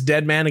look at this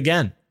dead man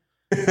again.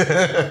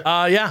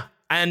 Yeah.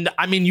 And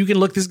I mean, you can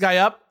look this guy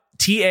up.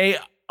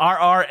 Tarrare.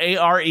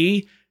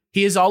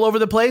 He is all over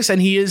the place,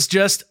 and he is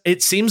just,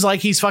 it seems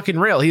like he's fucking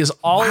real. He is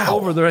all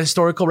over the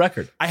historical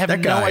record. I have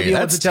no idea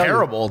what to tell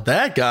you.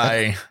 That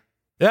guy.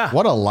 Yeah.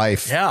 What a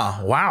life.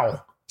 Yeah.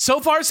 Wow.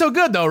 So far, so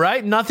good, though,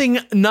 right? Nothing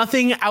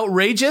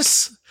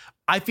outrageous.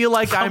 I feel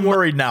like I'm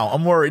worried now.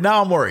 I'm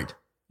worried.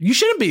 You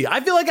shouldn't be. I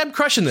feel like I'm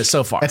crushing this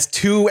so far. That's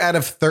 2 out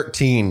of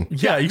 13.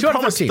 Yeah, you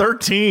promised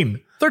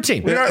 13.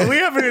 13. We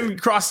haven't even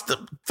crossed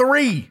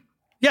 3.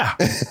 Yeah,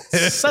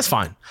 that's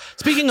fine.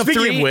 Speaking of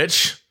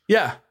which,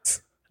 yeah,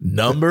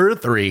 number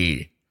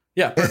 3.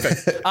 Yeah,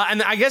 perfect.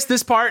 And I guess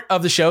this part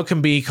of the show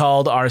can be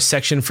called our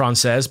section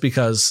française,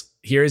 because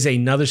here is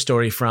another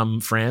story from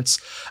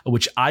France,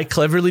 which I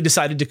cleverly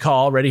decided to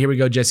call, ready, here we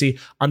go, Jesse,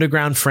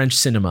 Underground French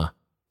Cinema.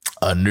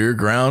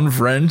 Underground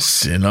French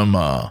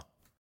Cinema.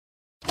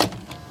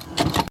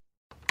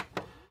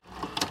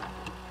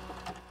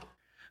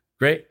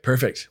 Great.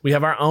 Perfect. We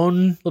have our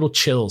own little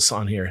chills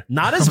on here.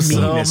 Not as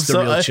mean as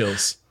the real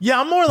chills. Yeah,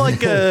 I'm more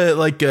like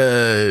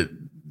a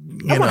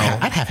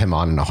I'd have him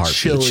on in a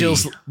heartbeat.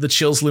 The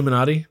chills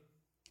Illuminati.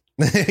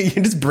 You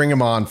just bring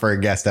him on for a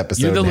guest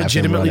episode. You're the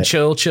legitimately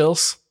chill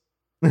chills.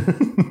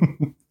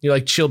 You're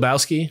like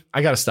Chillbowski.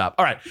 I got to stop.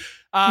 All right.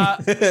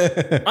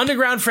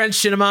 Underground French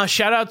Cinema.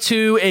 Shout out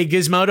to a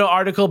Gizmodo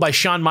article by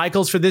Shawn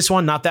Michaels for this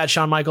one. Not that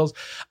Shawn Michaels.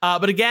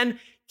 But again,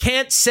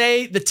 can't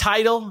say the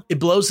title. It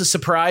blows the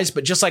surprise.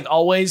 But just like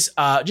always,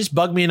 just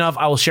bug me enough.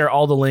 I will share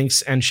all the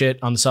links and shit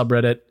on the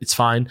subreddit. It's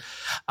fine.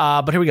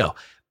 But here we go.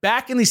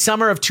 Back in the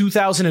summer of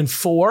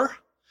 2004,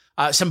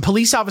 some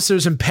police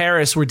officers in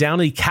Paris were down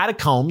in the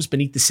catacombs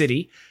beneath the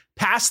city,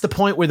 past the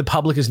point where the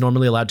public is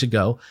normally allowed to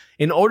go,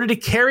 in order to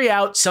carry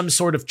out some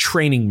sort of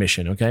training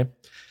mission, okay?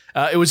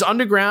 It was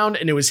underground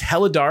and it was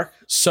hella dark,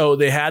 so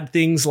they had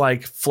things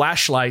like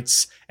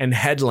flashlights and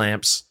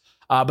headlamps,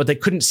 but they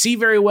couldn't see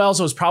very well,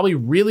 so it was probably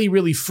really,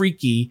 really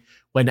freaky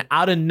when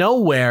out of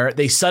nowhere,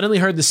 they suddenly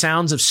heard the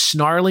sounds of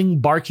snarling,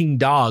 barking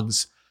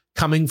dogs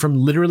coming from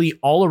literally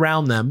all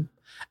around them.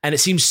 And it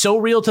seemed so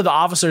real to the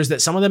officers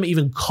that some of them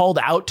even called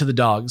out to the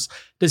dogs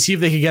to see if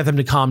they could get them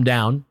to calm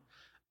down.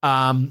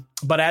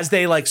 But as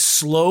they like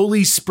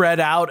slowly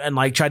spread out and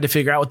like tried to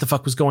figure out what the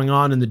fuck was going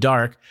on in the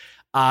dark,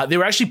 they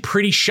were actually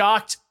pretty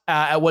shocked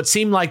at what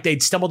seemed like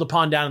they'd stumbled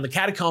upon down in the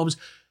catacombs.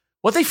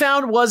 What they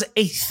found was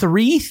a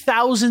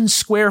 3,000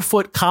 square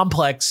foot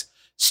complex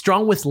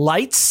strung with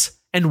lights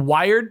and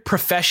wired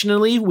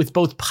professionally with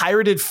both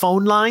pirated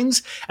phone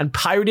lines and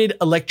pirated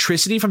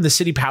electricity from the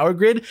city power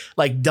grid,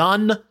 like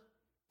done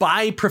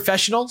by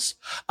professionals.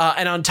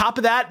 And on top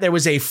of that, there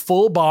was a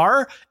full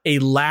bar, a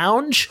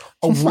lounge,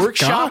 a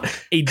workshop,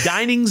 a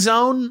dining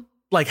zone,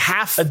 like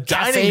half a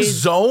dining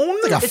zone.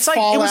 It's like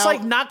it was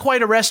like not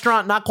quite a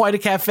restaurant, not quite a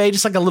cafe,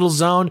 just like a little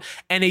zone,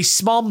 and a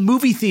small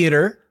movie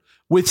theater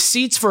with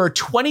seats for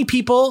 20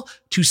 people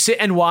to sit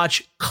and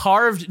watch,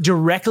 carved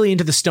directly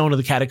into the stone of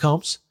the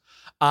catacombs.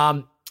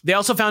 They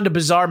also found a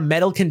bizarre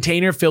metal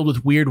container filled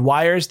with weird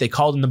wires. They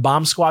called in the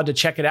bomb squad to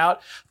check it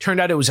out. Turned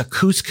out it was a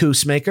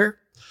couscous maker.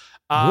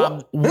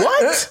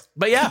 What?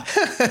 But yeah.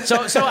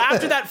 So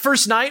after that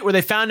first night where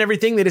they found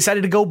everything, they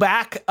decided to go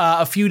back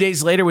a few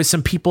days later with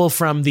some people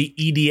from the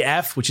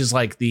EDF, which is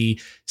like the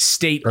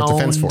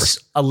state-owned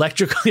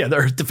electrical, the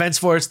Earth Defense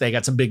Force. They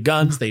got some big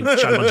guns. They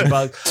shot a bunch of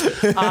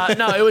bugs.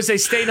 No, it was a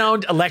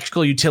state-owned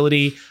electrical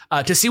utility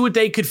to see what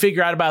they could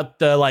figure out about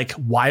the like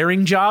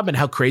wiring job and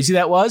how crazy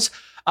that was.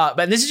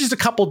 But this is just a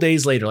couple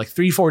days later, like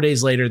 3-4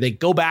 days later, they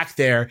go back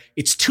there.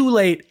 It's too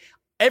late.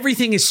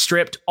 Everything is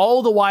stripped.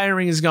 All the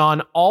wiring is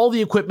gone. All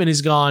the equipment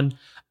is gone.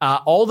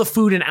 All the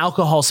food and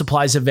alcohol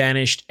supplies have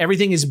vanished.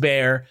 Everything is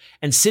bare.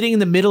 And sitting in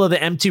the middle of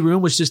the empty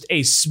room was just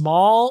a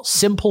small,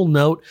 simple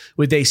note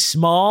with a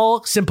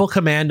small, simple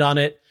command on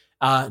it.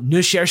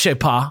 Ne cherchez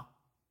pas,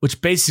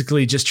 which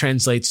basically just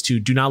translates to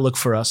do not look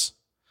for us.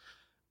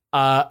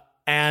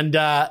 And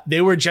they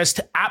were just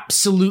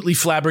absolutely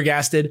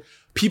flabbergasted.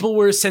 People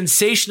were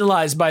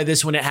sensationalized by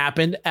this when it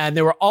happened, and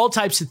there were all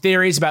types of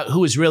theories about who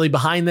was really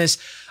behind this.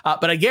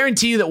 But I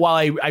guarantee you that while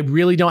I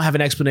really don't have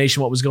an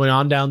explanation what was going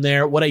on down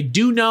there, what I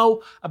do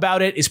know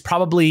about it is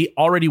probably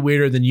already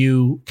weirder than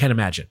you can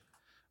imagine.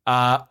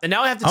 And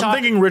now I have to talk. I'm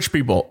thinking rich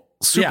people.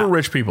 super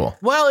rich people.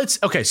 Well, it's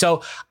okay.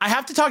 So I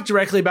have to talk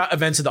directly about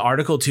events of the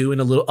article too in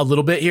a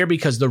little bit here,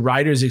 because the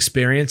writer's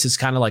experience is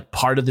kind of like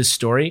part of this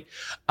story,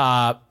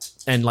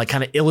 and like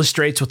kind of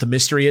illustrates what the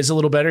mystery is a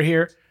little better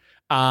here.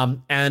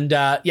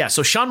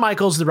 So Shawn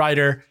Michaels, the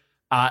writer,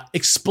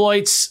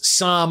 exploits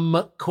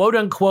some quote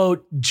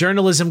unquote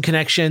journalism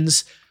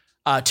connections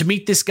to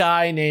meet this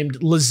guy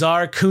named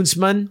Lazar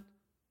Kunzman,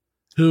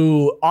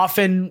 who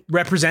often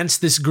represents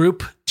this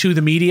group to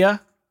the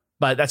media,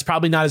 but that's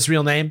probably not his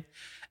real name.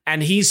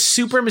 And he's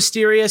super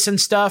mysterious and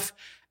stuff.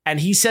 And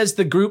he says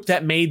the group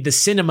that made the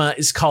cinema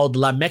is called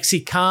La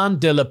Mexicaine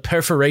de la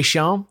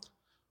Perforation,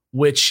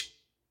 which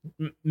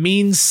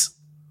means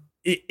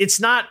it's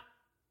not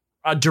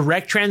a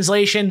direct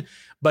translation,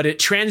 but it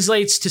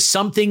translates to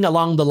something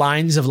along the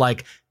lines of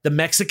like the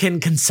Mexican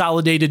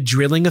Consolidated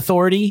Drilling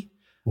Authority.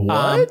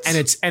 What? And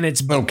it's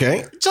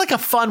okay. It's like a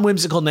fun,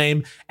 whimsical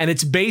name, and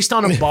it's based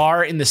on a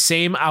bar in the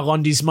same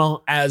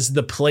arrondissement as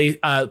the Place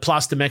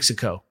de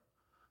Mexico,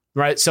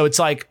 right? So it's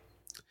like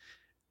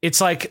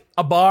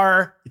a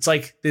bar. It's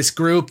like this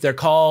group. They're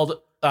called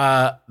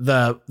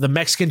the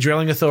Mexican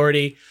Drilling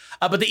Authority.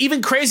 But the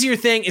even crazier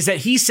thing is that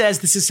he says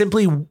this is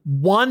simply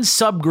one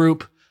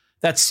subgroup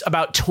that's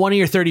about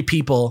 20 or 30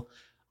 people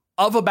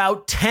of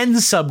about 10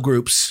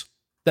 subgroups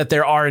that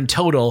there are in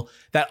total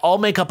that all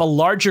make up a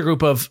larger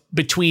group of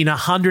between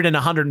 100 and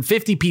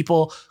 150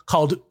 people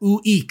called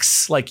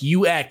UX, like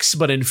UX,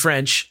 but in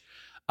French,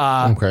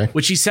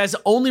 which he says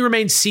only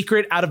remains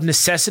secret out of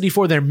necessity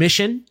for their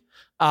mission,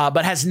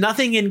 but has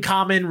nothing in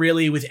common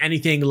really with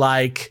anything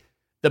like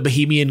the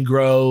Bohemian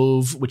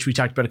Grove, which we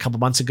talked about a couple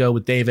months ago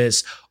with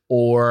Davis,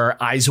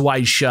 or Eyes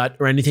Wide Shut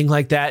or anything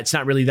like that. It's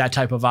not really that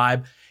type of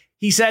vibe.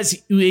 He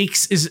says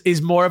UX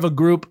is more of a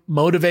group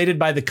motivated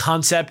by the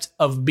concept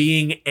of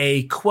being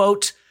a,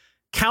 quote,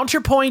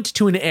 counterpoint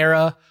to an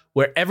era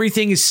where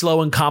everything is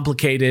slow and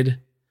complicated,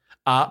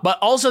 but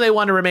also they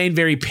want to remain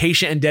very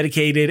patient and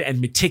dedicated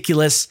and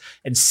meticulous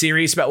and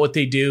serious about what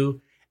they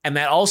do, and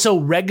that also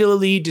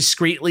regularly,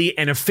 discreetly,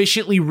 and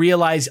efficiently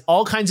realize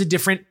all kinds of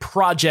different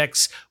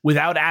projects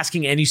without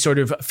asking any sort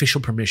of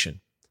official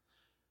permission.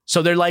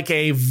 So they're like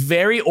a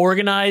very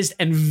organized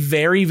and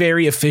very,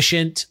 very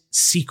efficient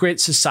secret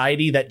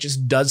society that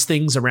just does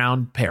things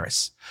around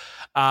Paris.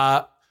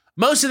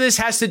 Most of this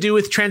has to do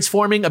with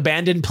transforming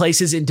abandoned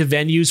places into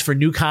venues for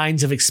new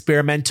kinds of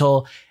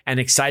experimental and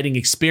exciting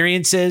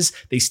experiences.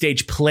 They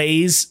stage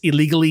plays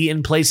illegally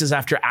in places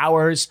after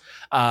hours.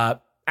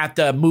 At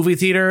the movie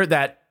theater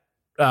that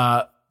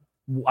I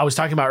was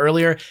talking about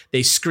earlier,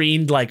 they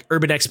screened like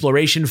urban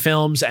exploration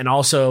films, and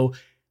also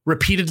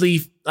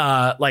repeatedly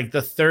like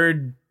The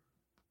Third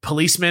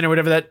Policeman or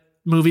whatever that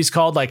movie's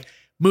called, like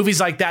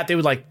movies like that, they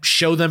would like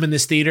show them in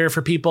this theater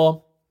for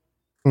people.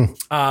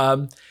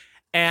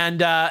 And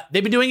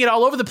they've been doing it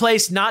all over the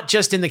place, not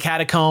just in the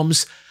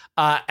catacombs.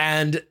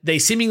 And they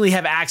seemingly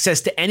have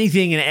access to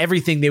anything and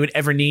everything they would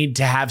ever need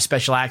to have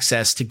special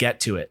access to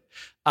get to it.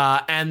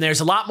 And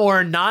there's a lot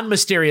more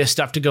non-mysterious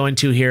stuff to go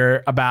into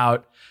here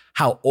about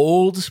how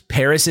old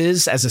Paris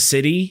is as a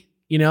city,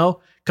 you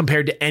know,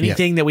 compared to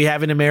anything that we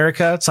have in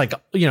America. It's like,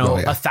 you know,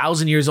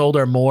 1,000 years old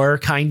or more,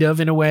 kind of,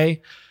 in a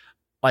way.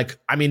 Like,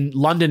 I mean,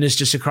 London is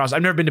just across.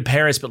 I've never been to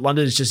Paris, but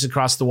London is just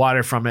across the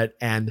water from it.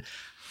 And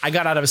I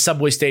got out of a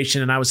subway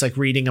station and I was like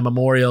reading a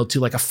memorial to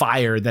like a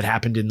fire that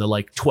happened in the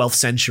like 12th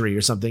century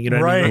or something. You know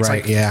what I mean? It's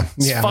right. Like,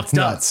 it's fucked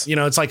up. You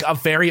know, it's like a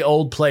very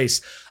old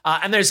place.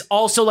 And there's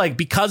also like,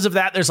 because of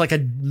that, there's like a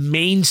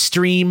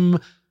mainstream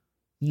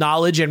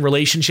knowledge and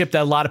relationship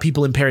that a lot of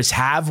people in Paris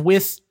have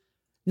with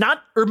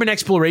not urban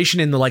exploration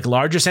in the like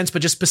larger sense,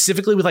 but just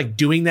specifically with like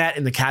doing that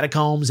in the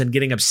catacombs and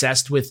getting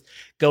obsessed with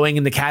going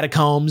in the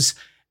catacombs.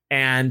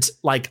 And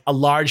like a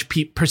large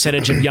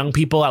percentage of young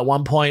people at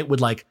one point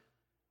would like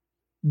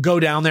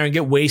go down there and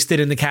get wasted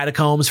in the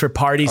catacombs for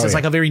parties. It's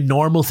like a very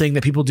normal thing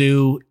that people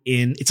do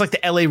it's like the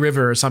LA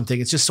River or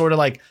something. It's just sort of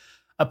like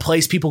a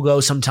place people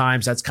go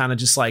sometimes. That's kind of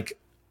just like,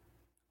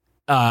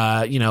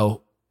 you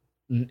know,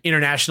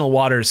 international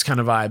waters kind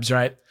of vibes.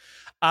 Right.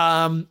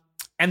 And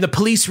the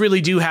police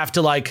really do have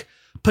to like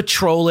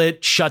patrol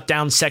it, shut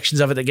down sections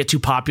of it that get too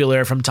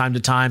popular from time to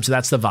time. So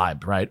that's the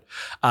vibe, right?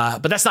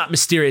 But that's not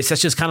mysterious.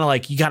 That's just kind of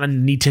like, you kind of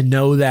need to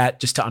know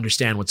that just to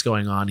understand what's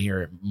going on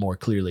here more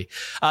clearly.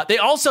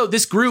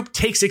 This group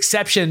takes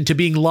exception to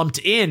being lumped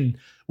in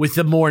with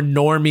the more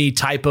normie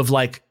type of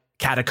like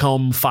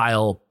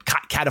cataphile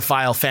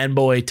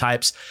fanboy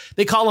types.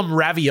 They call them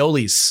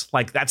raviolis.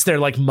 Like that's their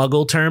like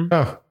muggle term.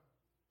 Oh.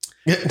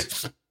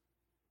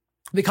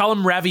 They call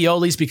them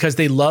raviolis because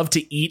they love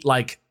to eat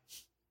like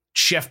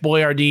Chef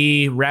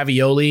Boyardee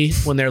ravioli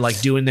when they're like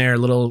doing their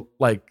little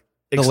like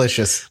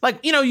delicious. Like,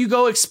 you know, you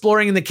go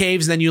exploring in the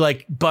caves and then you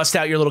like bust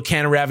out your little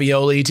can of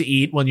ravioli to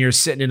eat when you're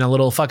sitting in a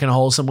little fucking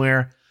hole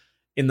somewhere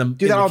in the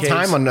do that all the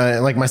time on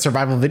like my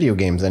survival video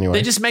games anyway.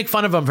 They just make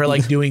fun of them for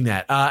like doing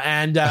that.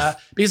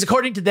 Because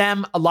according to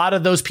them, a lot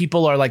of those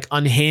people are like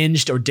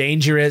unhinged or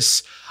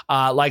dangerous.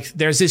 Like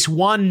there's this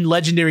one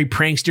legendary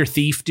prankster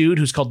thief dude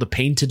who's called the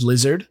Painted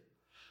Lizard,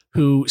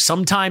 who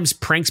sometimes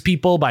pranks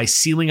people by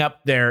sealing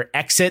up their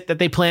exit that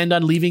they planned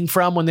on leaving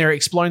from when they're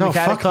exploring the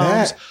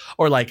catacombs,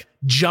 or like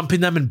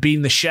jumping them and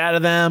beating the shit out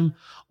of them,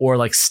 or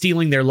like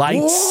stealing their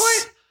lights.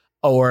 What?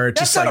 Or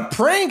That's just not like a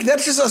prank.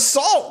 That's just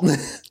assault.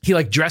 he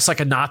like dressed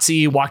like a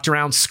Nazi, walked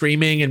around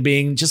screaming and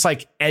being just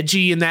like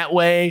edgy in that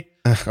way.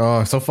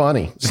 Oh, so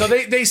funny. So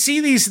they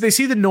see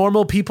the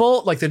normal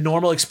people, like the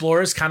normal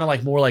explorers, kind of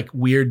like more like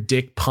weird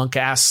dick punk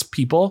ass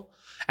people.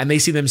 And they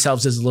see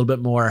themselves as a little bit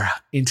more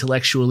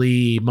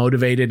intellectually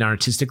motivated and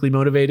artistically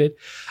motivated.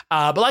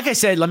 But like I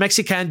said, La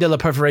Mexicaine de la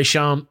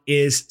Perforation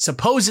is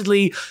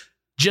supposedly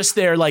just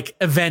their like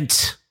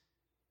event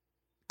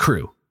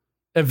crew.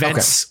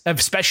 Events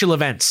of special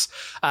events.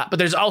 But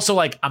there's also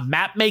like a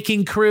map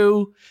making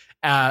crew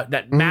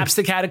that maps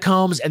the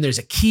catacombs. And there's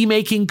a key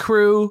making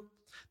crew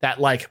that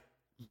like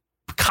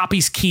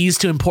copies keys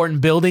to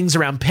important buildings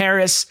around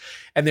Paris.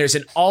 And there's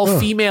an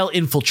all-female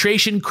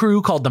infiltration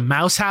crew called the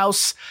Mouse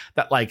House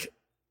that like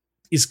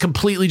is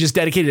completely just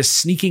dedicated to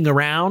sneaking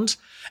around,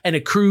 and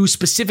a crew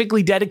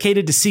specifically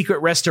dedicated to secret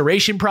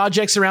restoration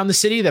projects around the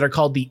city that are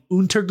called the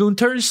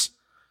Untergunters.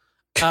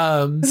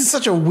 This is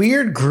such a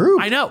weird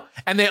group. I know.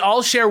 And they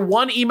all share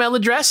one email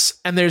address,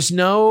 and there's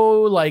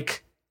no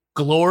like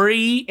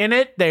glory in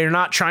it. They're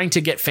not trying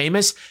to get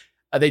famous.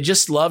 They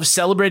just love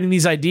celebrating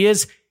these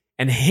ideas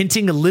and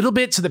hinting a little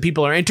bit so that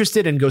people are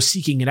interested and go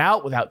seeking it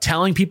out without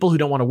telling people who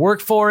don't want to work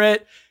for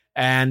it.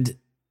 And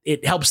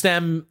it helps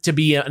them to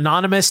be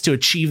anonymous to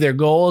achieve their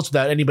goals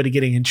without anybody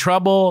getting in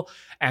trouble.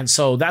 And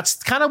so that's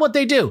kind of what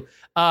they do.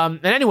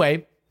 And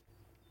anyway,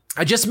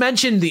 I just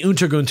mentioned the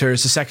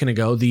Untergunters a second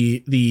ago,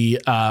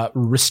 the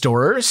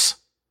restorers.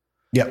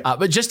 Yep.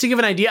 But just to give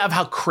an idea of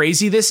how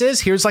crazy this is,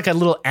 here's like a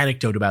little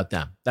anecdote about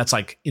them. That's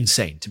like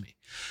insane to me.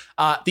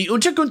 The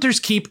Untergunters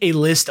keep a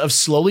list of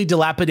slowly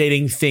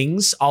dilapidating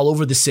things all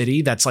over the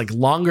city that's like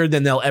longer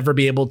than they'll ever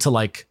be able to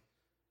like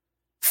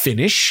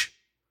finish,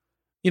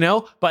 you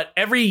know, but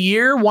every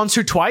year, once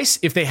or twice,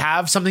 if they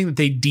have something that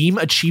they deem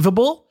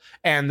achievable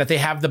and that they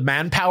have the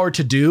manpower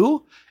to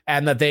do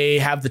and that they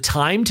have the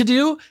time to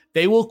do,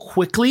 they will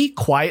quickly,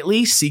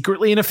 quietly,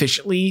 secretly, and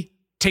efficiently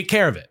take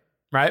care of it.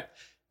 Right.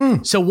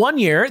 So one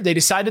year they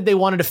decided they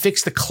wanted to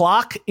fix the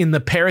clock in the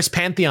Paris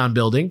Pantheon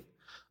building,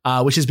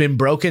 which has been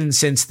broken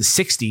since the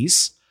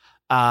 60s.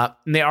 And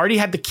they already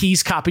had the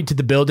keys copied to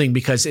the building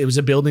because it was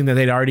a building that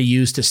they'd already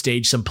used to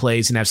stage some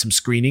plays and have some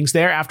screenings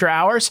there after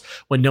hours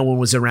when no one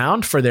was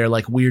around for their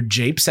like weird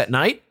japes at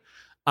night.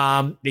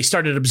 They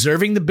started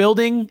observing the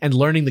building and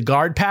learning the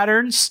guard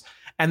patterns.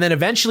 And then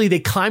eventually they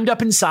climbed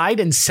up inside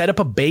and set up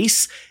a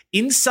base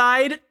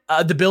inside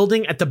the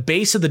building at the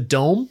base of the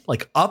dome,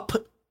 like up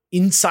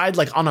inside,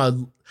 like on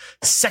a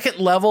second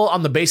level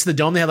on the base of the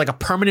dome. They had like a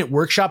permanent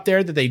workshop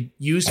there that they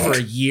used for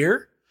a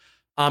year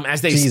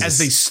as they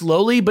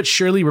slowly but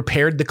surely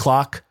repaired the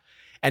clock,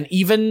 and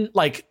even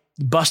like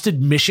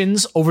busted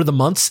missions over the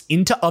months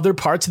into other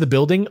parts of the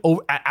building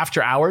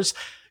after hours,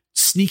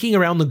 sneaking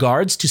around the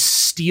guards to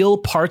steal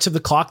parts of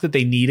the clock that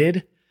they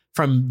needed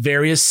from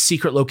various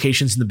secret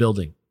locations in the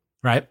building.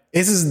 Right.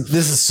 This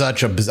is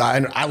such a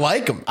bizarre. I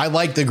like them. I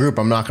like the group.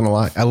 I'm not going to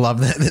lie. I love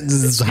that.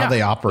 This is how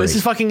they operate. This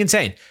is fucking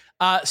insane.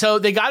 So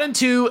they got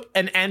into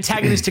an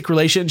antagonistic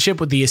relationship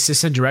with the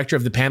assistant director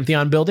of the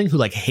Pantheon building, who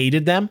like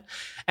hated them.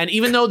 And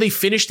even though they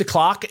finished the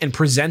clock and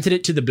presented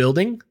it to the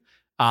building,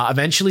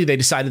 eventually they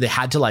decided they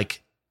had to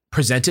like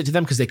present it to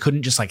them because they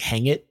couldn't just like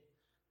hang it.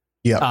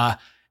 Yeah.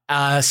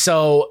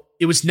 So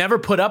it was never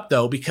put up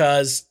though,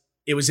 because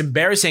it was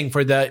embarrassing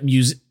for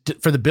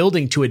the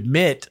building to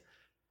admit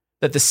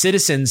that the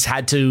citizens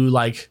had to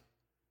like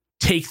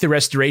take the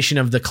restoration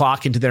of the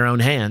clock into their own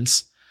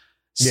hands.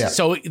 Yeah.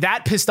 So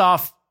that pissed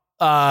off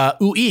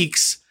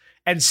UX.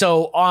 And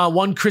so on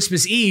one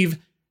Christmas Eve,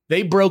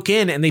 they broke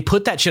in and they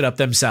put that shit up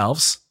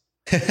themselves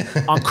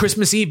on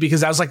Christmas Eve,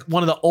 because that was like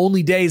one of the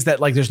only days that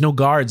like there's no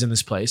guards in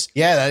this place.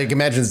 Yeah, I can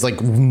imagine it's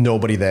like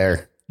nobody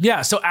there.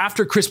 Yeah. So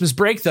after Christmas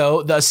break,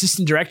 though, the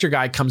assistant director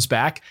guy comes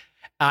back.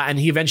 And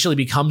he eventually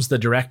becomes the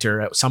director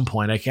at some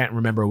point. I can't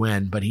remember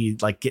when, but he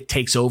like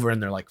takes over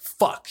and they're like,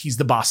 fuck, he's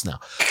the boss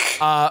now.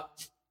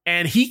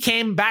 And he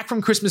came back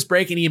from Christmas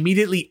break and he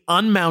immediately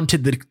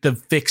unmounted the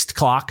fixed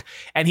clock,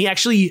 and he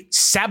actually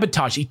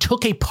sabotaged. He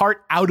took a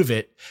part out of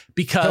it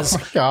because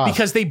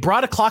they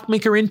brought a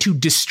clockmaker in to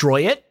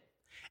destroy it.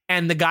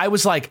 And the guy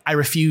was like, I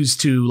refuse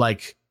to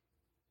like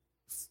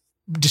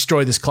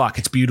destroy this clock.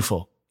 It's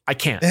beautiful. I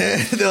can't.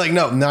 They're like,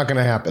 no, not going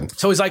to happen.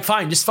 So he's like,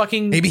 fine, just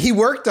fucking. Maybe he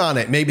worked on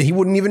it. Maybe he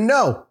wouldn't even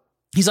know.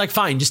 He's like,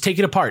 fine, just take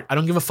it apart. I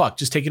don't give a fuck.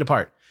 Just take it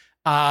apart.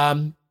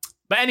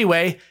 But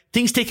anyway,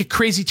 things take a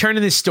crazy turn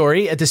in this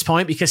story at this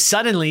point, because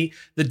suddenly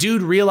the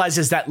dude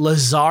realizes that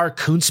Lazar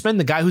Kunstman,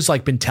 the guy who's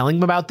like been telling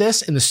him about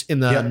this in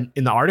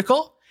the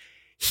article,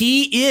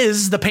 he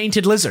is the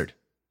Painted Lizard.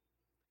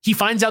 He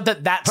finds out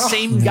that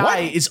same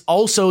guy is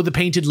also the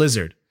Painted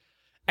Lizard.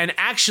 And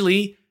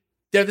actually,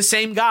 they're the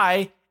same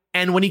guy.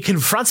 And when he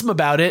confronts him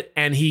about it,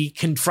 and he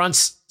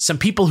confronts some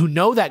people who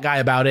know that guy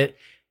about it,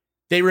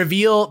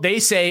 they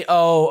say,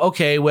 oh,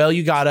 okay, well,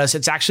 you got us.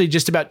 It's actually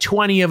just about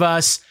 20 of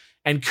us.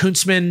 And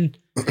Kunstman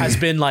has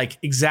been like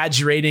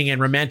exaggerating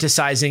and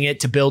romanticizing it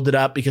to build it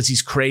up because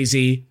he's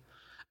crazy.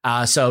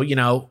 So,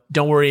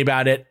 don't worry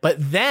about it. But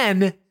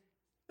then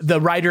the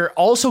writer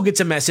also gets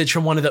a message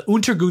from one of the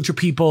Untergunter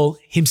people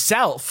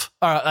himself.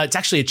 It's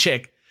actually a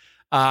chick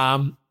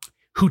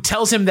who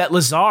tells him that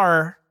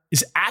Lazar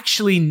is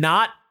actually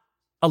not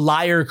a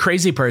liar,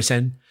 crazy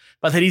person,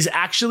 but that he's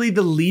actually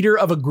the leader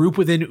of a group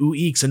within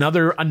UX,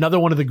 another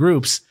one of the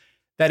groups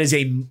that is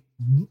a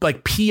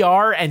like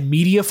PR and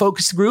media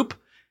focused group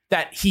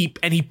that he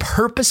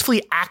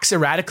purposefully acts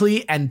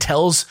erratically and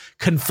tells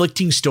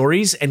conflicting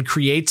stories and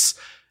creates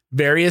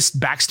various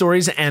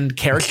backstories and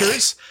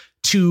characters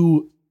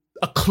to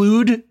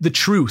occlude the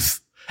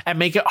truth and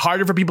make it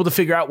harder for people to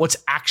figure out what's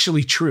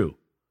actually true.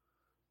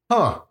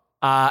 Huh.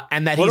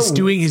 And that he's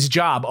doing his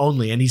job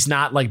only, and he's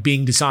not like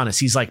being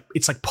dishonest. He's like,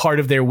 it's like part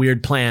of their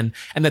weird plan,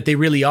 and that they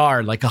really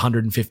are like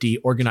 150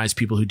 organized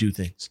people who do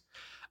things.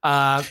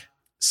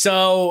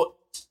 So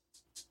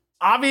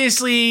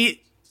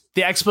obviously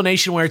the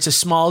explanation where it's a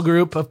small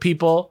group of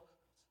people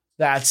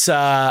that's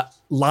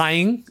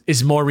lying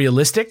is more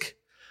realistic,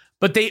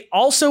 but they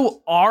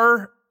also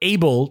are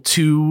able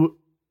to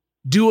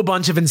do a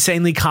bunch of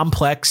insanely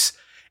complex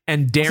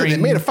and daring. So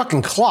they made a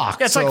fucking clock.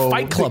 Yeah, it's like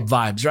Fight Club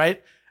vibes,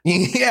 right?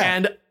 Yeah.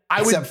 And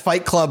Except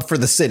Fight Club for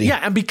the city. Yeah,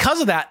 and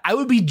because of that, I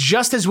would be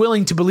just as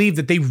willing to believe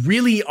that they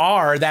really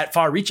are that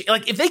far reaching.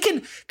 Like if they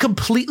can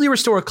completely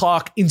restore a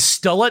clock,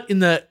 install it in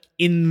the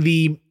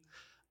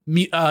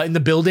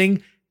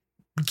building,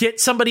 get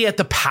somebody at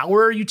the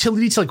power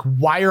utility to like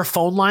wire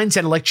phone lines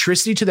and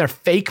electricity to their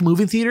fake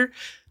movie theater,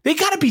 they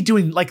got to be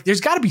doing like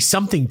there's got to be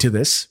something to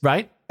this,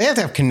 right? They have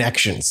to have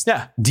connections.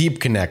 Yeah,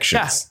 deep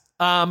connections.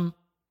 Yeah.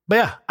 But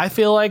yeah, I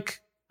feel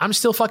like I'm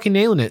still fucking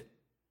nailing it.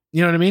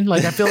 You know what I mean?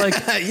 Like, I feel like...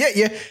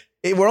 yeah.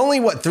 We're only,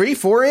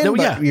 3-4 in? No,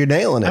 but you're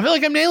nailing it. I feel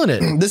like I'm nailing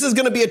it. This is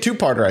going to be a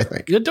 2-parter, I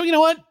think. You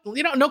know what?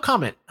 No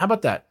comment. How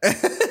about that?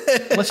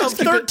 Let's just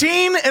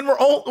 13 and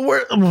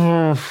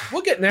we're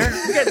getting there.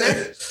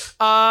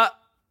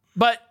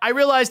 But I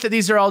realized that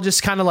these are all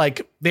just kind of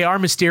like, they are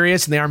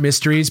mysterious and they are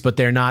mysteries, but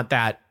they're not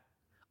that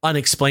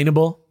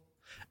unexplainable.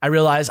 I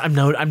realize I'm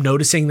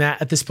noticing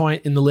that at this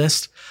point in the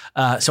list.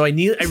 So I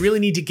really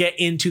need to get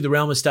into the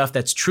realm of stuff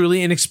that's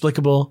truly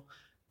inexplicable.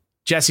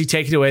 Jesse,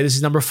 take it away. This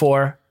is number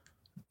 4.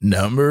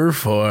 Number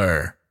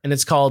 4. And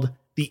it's called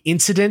The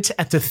Incident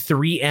at the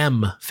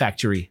 3M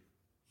Factory.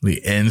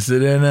 The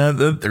Incident at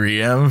the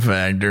 3M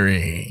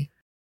Factory.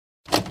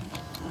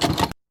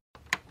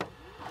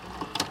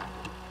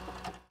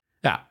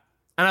 Yeah.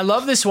 And I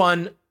love this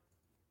one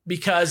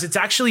because it's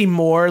actually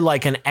more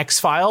like an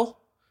X-File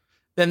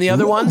than the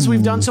other ones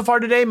we've done so far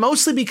today,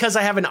 mostly because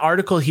I have an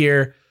article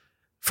here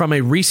from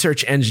a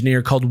research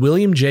engineer called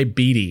William J.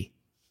 Beatty,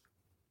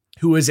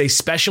 who is a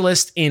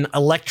specialist in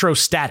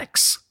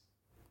electrostatics,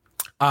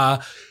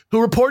 who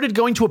reported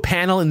going to a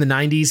panel in the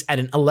 90s at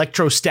an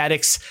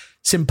electrostatics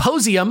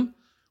symposium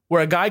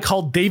where a guy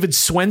called David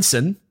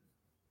Swenson,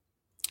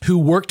 who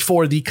worked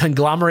for the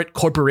conglomerate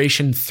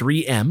corporation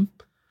 3M,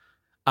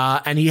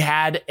 and he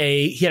had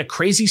a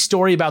crazy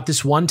story about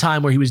this one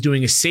time where he was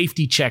doing a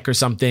safety check or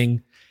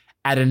something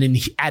at a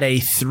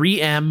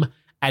 3M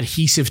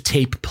adhesive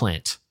tape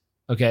plant.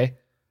 Okay,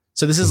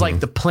 so this is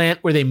like the plant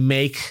where they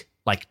make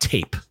like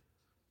tape.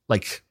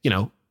 Like,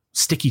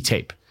 sticky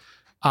tape.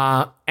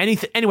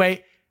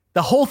 Anyway,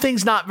 the whole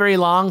thing's not very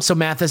long. So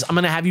Mathis, I'm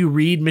going to have you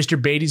read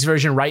Mr. Beatty's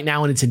version right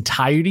now in its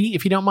entirety,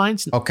 if you don't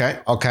mind. Okay.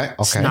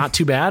 It's not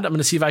too bad. I'm going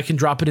to see if I can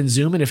drop it in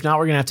Zoom. And if not,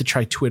 we're going to have to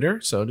try Twitter.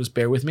 So just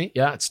bear with me.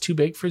 Yeah, it's too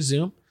big for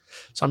Zoom.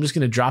 So I'm just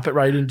going to drop it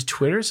right into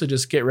Twitter. So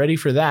just get ready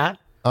for that.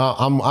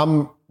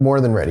 I'm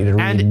more than ready to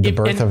read The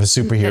Birth of a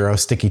Superhero,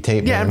 Sticky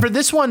Tape. Yeah. Man. And for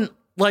this one,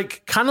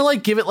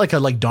 give it like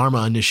a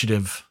Dharma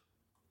Initiative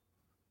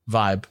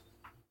vibe.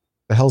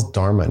 The hell's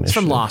Dharma Initiative? It's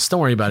from Lost. Don't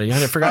worry about it.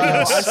 I forgot.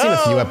 I've seen a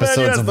few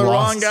episodes of the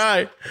Lost. Wrong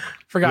guy.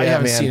 Forgot you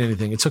haven't seen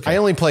anything. It's okay. I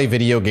only play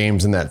video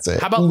games and that's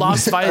it. How about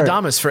Lost via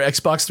Damas for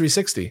Xbox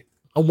 360?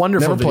 A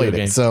wonderful video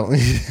game. So, all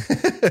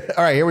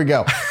right, here we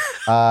go.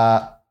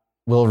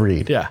 We'll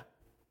read. Yeah.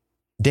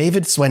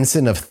 David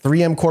Swenson of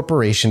 3M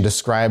Corporation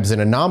describes an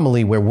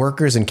anomaly where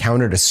workers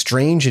encountered a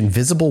strange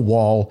invisible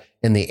wall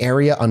in the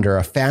area under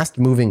a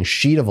fast-moving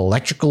sheet of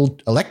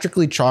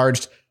electrically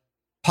charged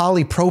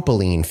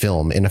polypropylene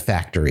film in a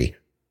factory.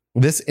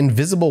 This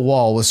invisible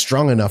wall was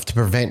strong enough to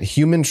prevent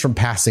humans from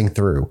passing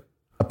through.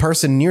 A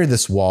person near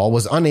this wall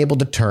was unable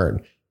to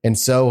turn, and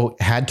so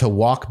had to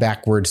walk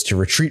backwards to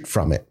retreat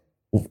from it.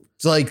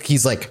 So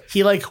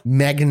he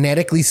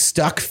magnetically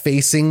stuck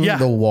facing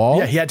the wall.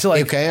 Yeah, he had to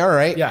okay, all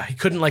right. Yeah, he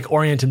couldn't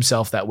orient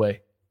himself that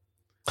way.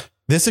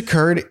 This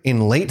occurred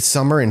in late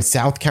summer in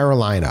South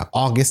Carolina,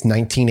 August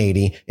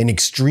 1980, in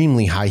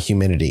extremely high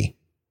humidity.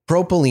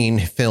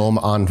 Propylene film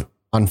on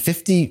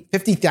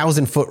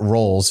 50,000 foot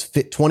rolls,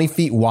 20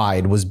 feet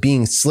wide, was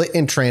being slit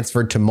and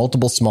transferred to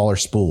multiple smaller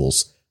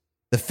spools.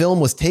 The film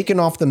was taken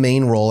off the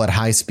main roll at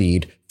high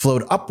speed,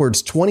 flowed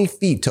upwards 20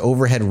 feet to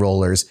overhead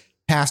rollers,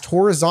 passed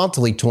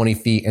horizontally 20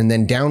 feet, and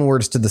then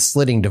downwards to the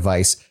slitting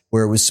device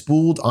where it was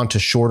spooled onto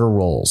shorter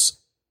rolls.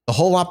 The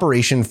whole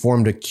operation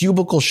formed a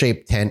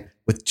cubicle-shaped tent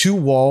with 2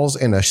 walls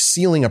and a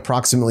ceiling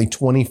approximately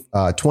 20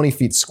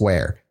 feet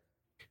square.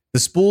 The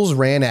spools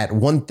ran at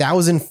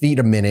 1,000 feet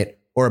a minute,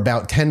 or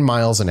about 10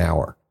 miles an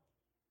hour.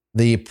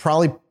 The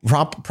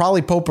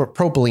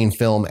polypropylene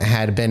film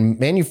had been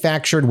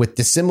manufactured with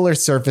dissimilar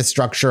surface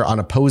structure on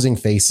opposing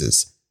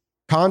faces.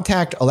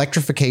 Contact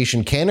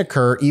electrification can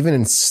occur even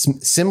in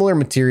similar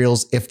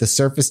materials if the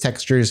surface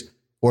textures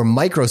or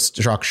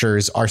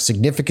microstructures are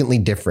significantly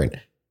different.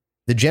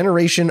 The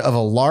generation of a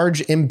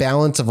large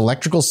imbalance of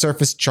electrical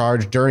surface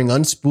charge during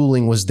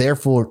unspooling was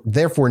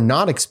therefore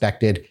not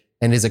expected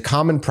and is a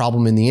common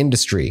problem in the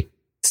industry.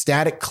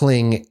 Static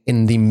cling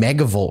in the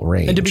megavolt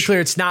range. And to be clear,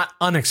 it's not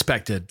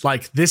unexpected.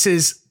 Like, this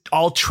is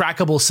all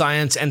trackable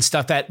science and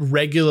stuff that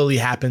regularly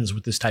happens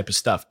with this type of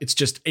stuff. It's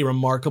just a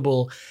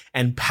remarkable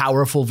and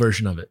powerful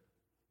version of it.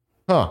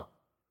 Huh.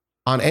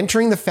 On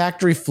entering the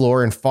factory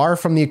floor and far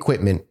from the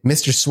equipment,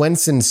 Mr.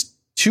 Swenson's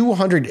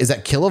 200, is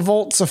that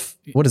kilovolts of,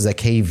 what is that,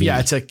 kV? Yeah,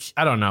 it's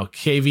I don't know,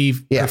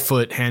 kV per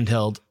foot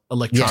handheld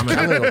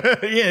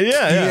electrometer.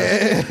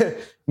 Yeah.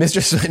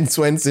 Mr.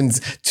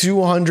 Swenson's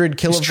 200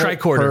 kilovolt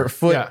per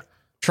foot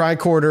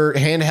tricorder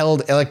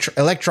handheld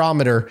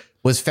electrometer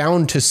was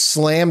found to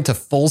slam to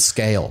full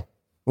scale.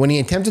 When he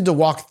attempted to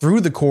walk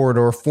through the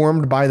corridor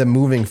formed by the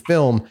moving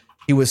film,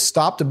 he was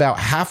stopped about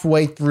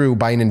halfway through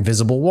by an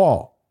invisible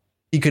wall.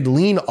 He could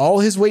lean all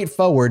his weight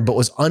forward, but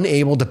was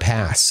unable to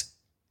pass.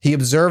 He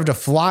observed a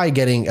fly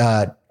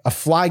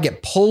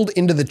get pulled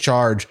into the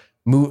charge,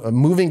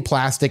 moving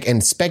plastic,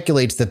 and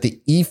speculates that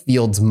the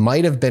E-fields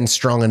might have been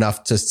strong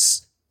enough to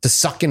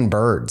suck in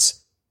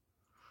birds.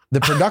 The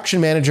production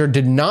manager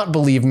did not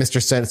believe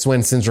Mr.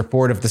 Swenson's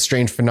report of the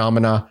strange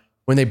phenomena.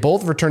 When they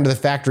both returned to the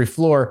factory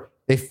floor,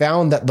 they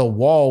found that the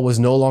wall was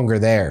no longer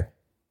there.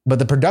 But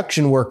the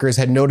production workers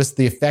had noticed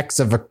the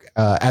effects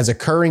as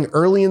occurring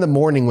early in the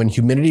morning when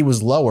humidity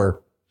was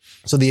lower,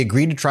 so they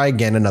agreed to try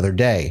again another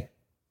day.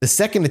 The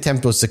second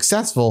attempt was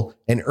successful,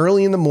 and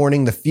early in the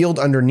morning, the field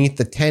underneath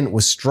the tent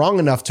was strong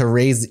enough to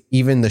raise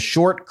even the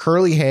short,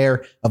 curly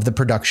hair of the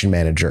production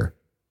manager.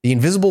 The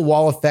invisible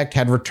wall effect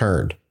had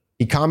returned.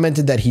 He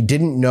commented that he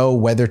didn't know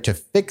whether to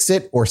fix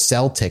it or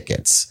sell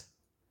tickets.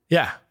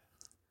 Yeah.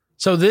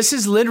 So this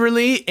is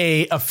literally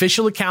a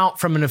official account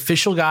from an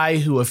official guy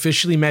who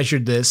officially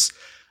measured this.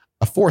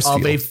 A force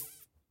field. Of a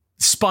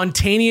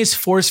spontaneous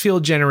force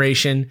field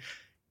generation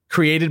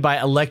created by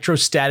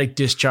electrostatic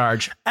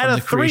discharge at a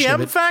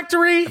 3M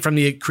factory from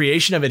the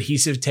creation of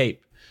adhesive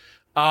tape.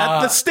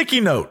 At the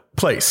sticky note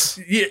place.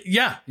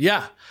 Yeah.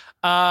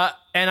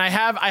 And I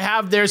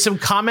have there's some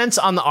comments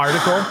on the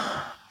article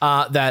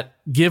that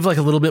give like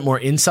a little bit more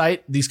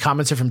insight. These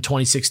comments are from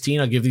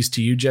 2016. I'll give these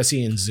to you,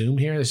 Jesse, in Zoom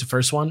here. There's the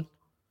first one.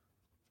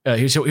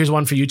 Here's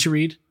one for you to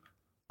read.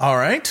 All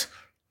right.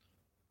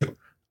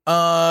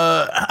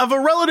 Have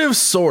a relative,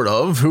 sort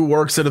of, who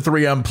works at a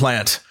 3M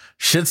plant.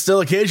 Shit still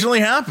occasionally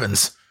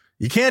happens.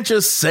 You can't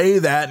just say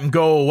that and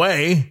go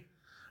away.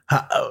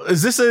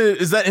 Is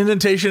that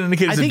indentation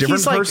indicates a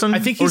different person? I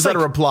think he's or is that a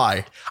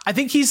reply? I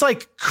think he's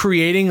like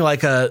creating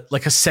like a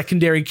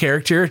secondary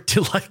character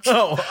to like.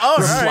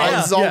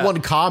 This is all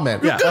one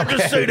comment. You can't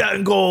just say that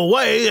and go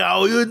away.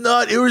 How you're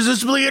not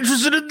irresistibly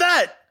interested in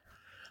that?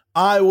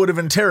 I would have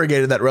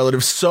interrogated that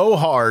relative so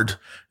hard.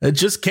 It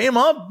just came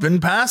up in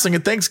passing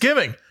at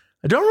Thanksgiving.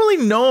 I don't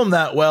really know him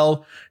that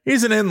well.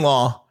 He's an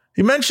in-law.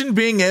 He mentioned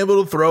being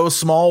able to throw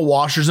small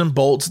washers and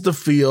bolts at the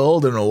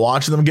field and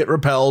watching them get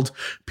repelled.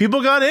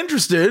 People got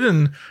interested,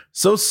 and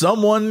so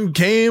someone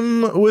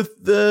came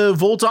with the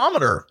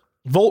voltmeter,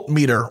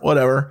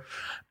 whatever.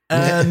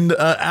 And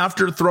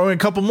after throwing a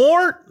couple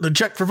more, they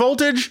checked for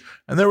voltage,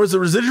 and there was a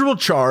residual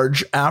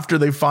charge after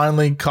they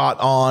finally caught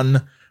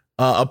on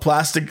a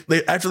plastic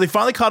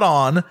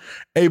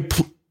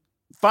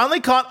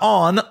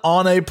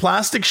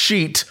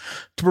sheet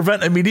to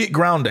prevent immediate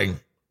grounding.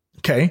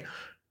 Okay.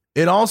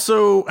 It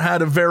also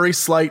had a very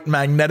slight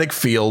magnetic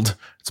field.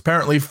 It's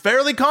apparently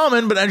fairly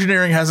common, but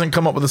engineering hasn't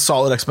come up with a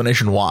solid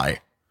explanation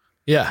why.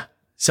 Yeah.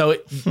 So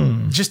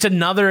just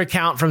another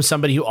account from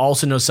somebody who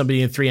also knows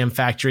somebody in a 3M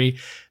factory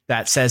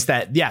that says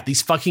that, yeah,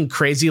 these fucking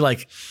crazy,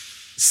 like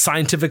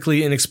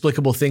scientifically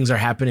inexplicable things are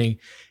happening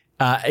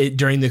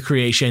during the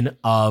creation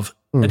of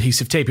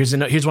adhesive tape.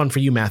 Here's one for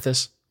you,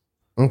 Mathis.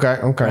 Okay.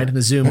 Right in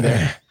the Zoom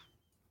there.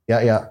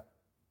 Yeah.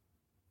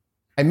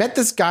 I met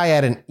this guy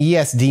at an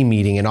ESD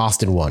meeting in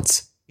Austin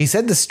once. He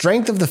said the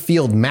strength of the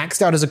field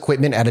maxed out his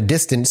equipment at a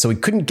distance, so he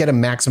couldn't get a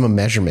maximum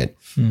measurement.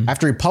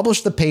 After he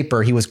published the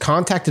paper, he was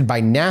contacted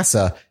by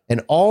NASA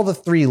and all the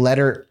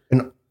three-letter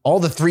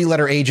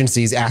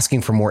agencies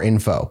asking for more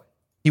info.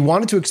 He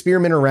wanted to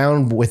experiment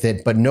around with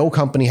it, but no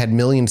company had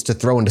millions to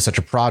throw into such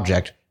a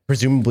project.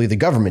 Presumably the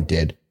government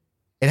did.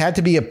 It had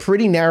to be a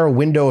pretty narrow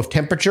window of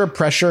temperature,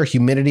 pressure,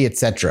 humidity,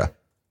 etc.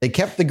 They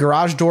kept the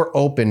garage door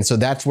open, so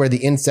that's where the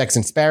insects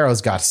and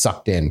sparrows got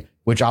sucked in,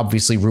 which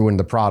obviously ruined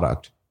the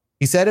product.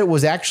 He said it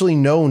was actually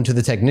known to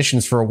the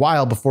technicians for a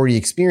while before he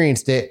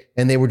experienced it,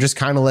 and they were just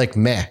kind of like,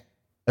 meh.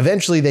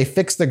 Eventually, they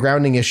fixed the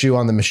grounding issue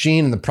on the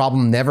machine, and the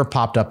problem never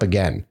popped up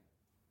again.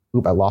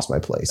 Oop, I lost my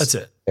place. That's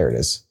it. There it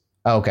is.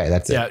 Okay,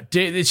 that's it. Yeah,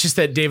 it's just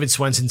that David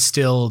Swenson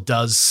still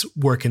does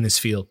work in this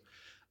field.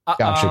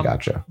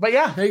 Gotcha. But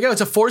yeah, there you go.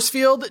 It's a force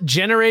field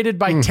generated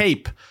by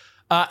tape.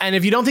 And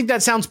if you don't think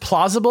that sounds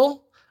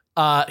plausible,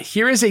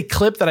 here is a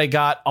clip that I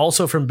got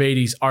also from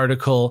Beatty's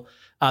article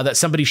that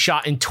somebody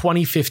shot in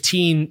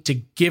 2015 to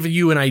give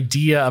you an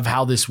idea of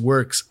how this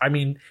works. I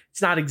mean,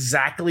 it's not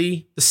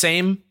exactly the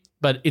same,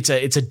 but it's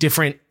a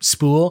different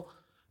spool.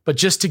 But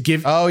just to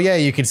give, oh yeah,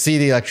 you can see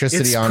the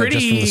electricity on it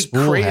just from the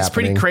spool. It's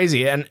pretty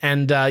crazy,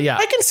 and yeah,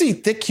 I can see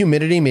thick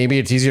humidity. Maybe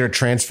it's easier to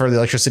transfer the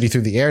electricity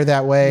through the air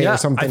that way, or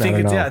something. I think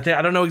it's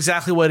I don't know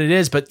exactly what it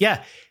is, but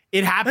yeah,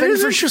 it happens. That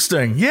is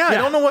interesting. Yeah, I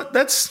don't know what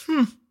that's.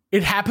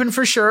 It happened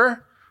for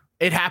sure.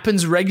 It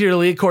happens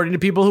regularly, according to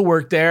people who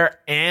work there,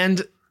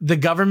 and the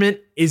government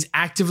is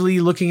actively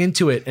looking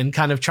into it and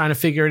kind of trying to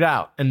figure it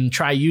out and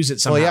try use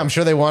it somehow. Well, yeah, I'm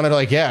sure they wanted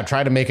to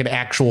try to make an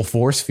actual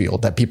force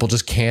field that people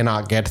just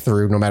cannot get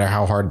through no matter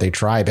how hard they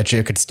try. I bet you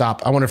it could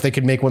stop. I wonder if they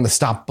could make one to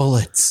stop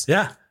bullets.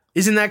 Yeah.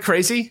 Isn't that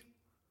crazy?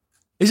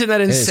 Isn't that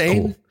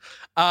insane? Cool.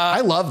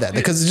 I love that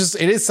because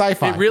it is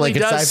sci-fi. It really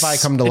does. It's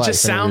sci-fi come to life. It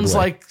just sounds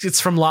like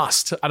it's from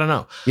Lost. I don't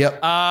know.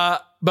 Yep.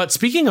 But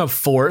speaking of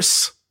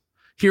force,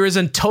 here is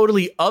a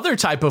totally other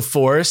type of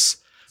force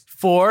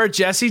for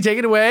Jesse. Take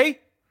it away.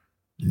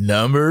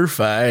 Number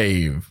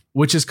 5,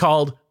 which is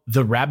called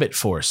the Rabbit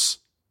Force.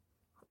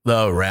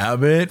 The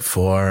Rabbit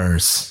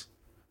Force.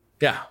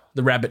 Yeah,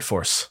 the Rabbit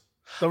Force.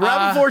 The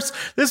Rabbit Force.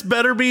 This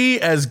better be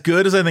as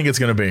good as I think it's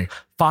going to be.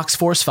 Fox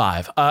Force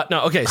 5.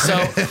 No, okay. So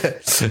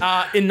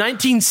in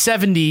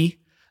 1970,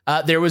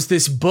 there was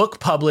this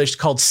book published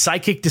called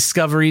Psychic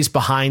Discoveries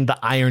Behind the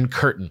Iron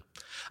Curtain.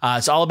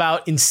 It's all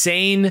about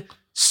insane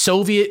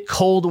Soviet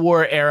Cold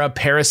War era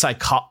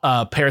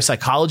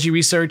parapsychology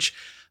research.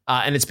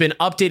 And it's been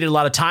updated a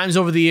lot of times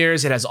over the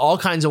years. It has all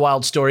kinds of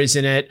wild stories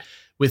in it,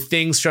 with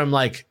things from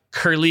like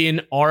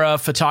Kirlian aura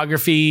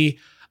photography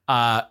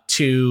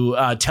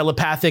to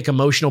telepathic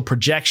emotional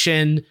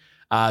projection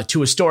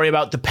to a story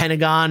about the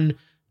Pentagon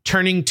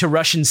turning to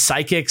Russian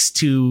psychics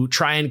to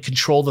try and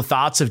control the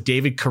thoughts of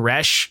David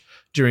Koresh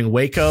during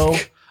Waco,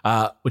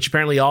 which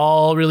apparently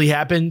all really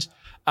happened.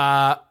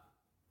 But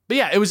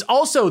yeah, it was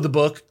also the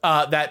book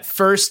that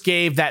first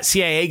gave that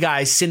CIA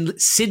guy,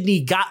 Sidney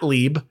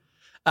Gottlieb,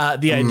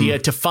 the idea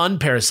to fund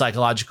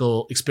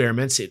parapsychological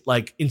experiments. It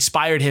like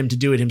inspired him to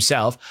do it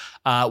himself,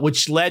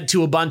 which led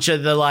to a bunch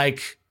of the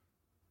like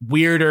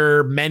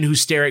weirder men who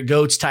stare at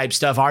goats type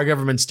stuff our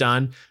government's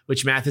done,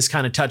 which Mathis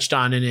kind of touched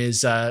on in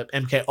his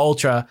MK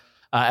Ultra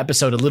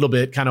episode a little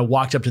bit, kind of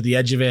walked up to the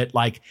edge of it,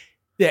 like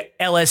the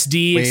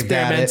LSD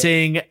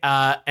experimenting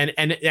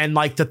and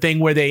like the thing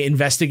where they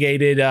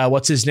investigated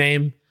what's his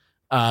name,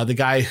 the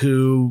guy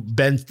who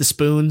bent the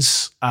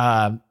spoons,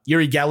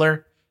 Uri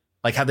Geller.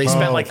 Like how they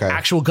spent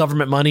actual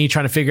government money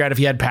trying to figure out if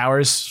he had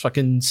powers.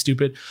 Fucking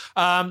stupid.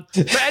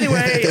 But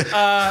anyway,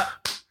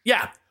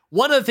 yeah.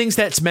 One of the things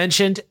that's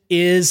mentioned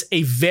is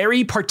a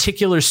very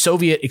particular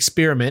Soviet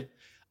experiment,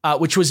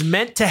 which was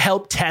meant to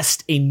help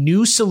test a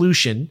new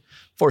solution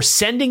for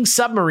sending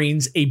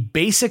submarines a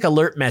basic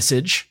alert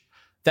message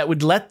that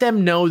would let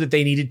them know that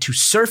they needed to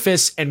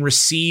surface and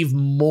receive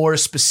more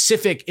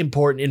specific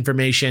important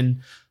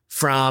information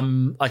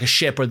from like a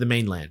ship or the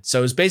mainland. So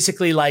it was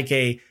basically like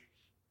a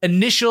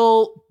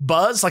initial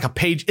buzz, like a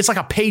page. It's like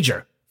a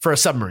pager for a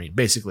submarine,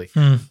 basically.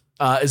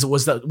 Was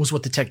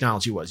what the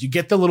technology was. You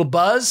get the little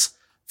buzz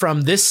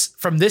from this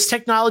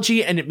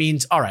technology, and it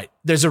means, all right,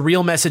 there's a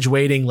real message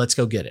waiting. Let's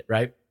go get it.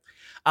 Right.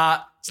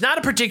 It's not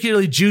a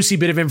particularly juicy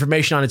bit of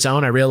information on its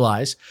own, I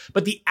realize,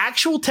 but the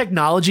actual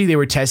technology they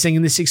were testing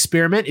in this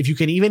experiment, if you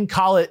can even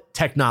call it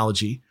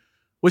technology,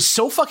 was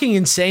so fucking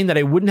insane that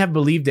I wouldn't have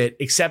believed it,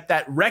 except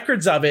that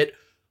records of it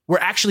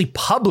were actually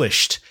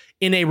published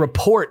in a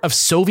report of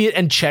Soviet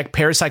and Czech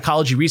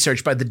parapsychology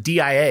research by the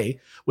DIA,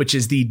 which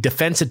is the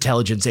Defense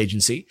Intelligence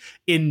Agency,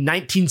 in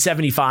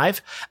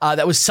 1975,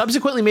 that was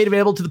subsequently made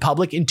available to the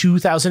public in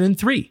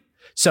 2003.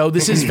 So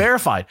this is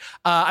verified.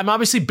 I'm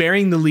obviously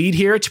bearing the lead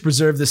here to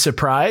preserve the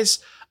surprise.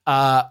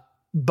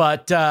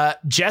 But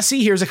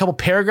Jesse, here's a couple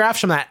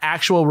paragraphs from that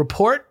actual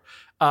report,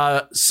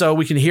 so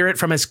we can hear it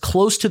from as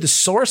close to the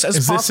source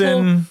as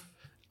possible.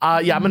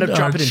 Yeah, I'm gonna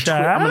drop it in Twitter.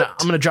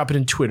 I'm gonna drop it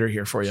in Twitter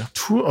here for you.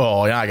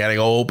 Oh yeah, I gotta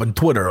go open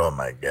Twitter. Oh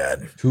my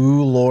god,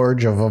 too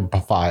large of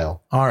a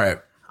file. All right.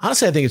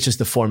 Honestly, I think it's just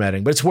the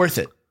formatting, but it's worth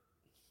it.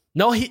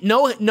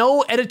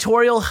 No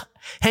editorial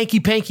hanky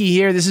panky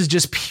here. This is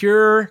just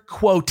pure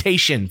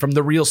quotation from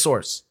the real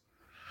source.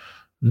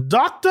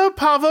 Dr.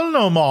 Pavel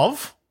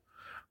Naumov,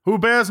 who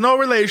bears no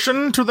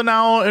relation to the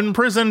now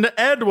imprisoned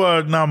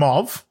Edward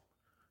Naumov,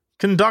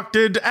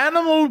 conducted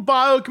animal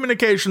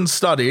biocommunication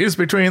studies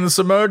between the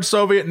submerged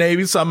Soviet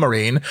Navy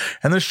submarine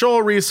and the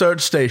shore research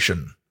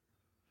station.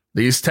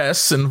 These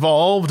tests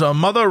involved a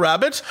mother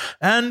rabbit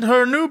and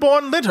her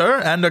newborn litter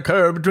and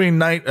occurred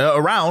between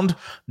around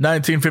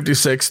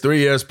 1956, 3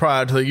 years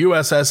prior to the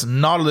USS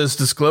Nautilus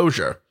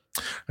disclosure.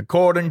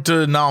 According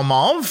to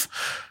Naumov,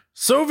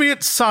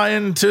 Soviet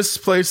scientists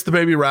placed the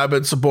baby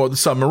rabbits aboard the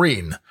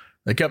submarine.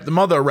 They kept the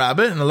mother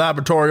rabbit in a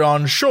laboratory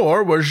on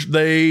shore where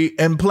they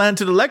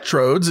implanted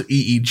electrodes,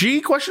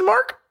 EEG,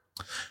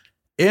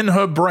 in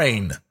her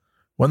brain.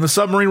 When the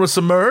submarine was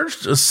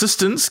submerged,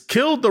 assistants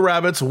killed the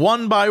rabbits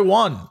one by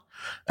one.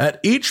 At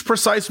each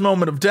precise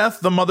moment of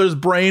death, the mother's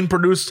brain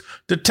produced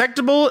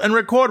detectable and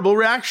recordable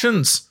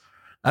reactions.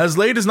 As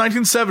late as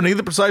 1970,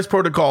 the precise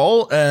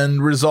protocol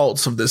and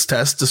results of this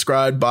test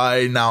described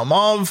by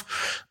Naumov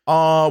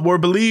were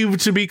believed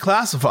to be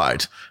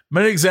classified.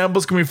 Many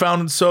examples can be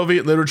found in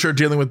Soviet literature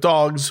dealing with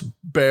dogs,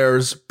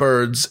 bears,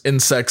 birds,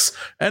 insects,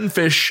 and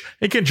fish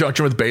in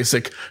conjunction with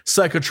basic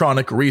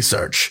psychotronic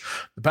research.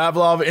 The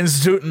Pavlov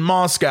Institute in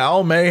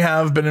Moscow may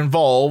have been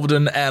involved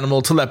in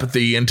animal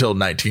telepathy until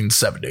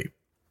 1970.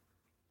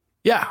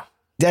 Yeah.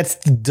 That's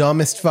the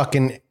dumbest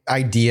fucking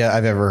idea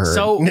I've ever heard.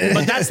 So,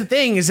 but that's the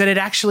thing, is that it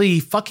actually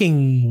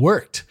fucking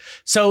worked.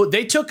 So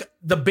they took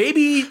the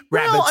baby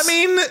rabbits. Well, I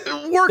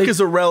mean, work is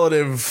a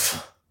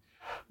relative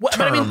term. But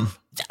I mean,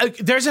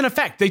 there's an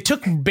effect. They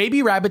took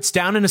baby rabbits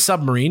down in a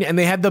submarine and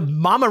they had the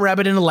mama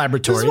rabbit in a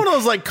laboratory. This is one of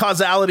those like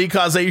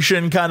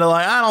causation kind of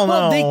like, I don't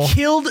know.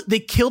 They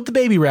killed the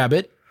baby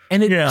rabbit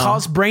and it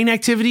caused brain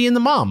activity in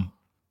the mom.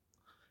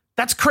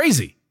 That's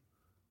crazy.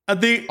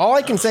 All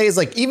I can say is,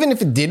 like, even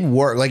if it did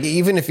work, like,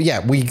 even if,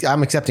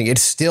 I'm accepting it,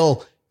 it's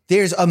still,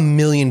 there's a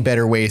million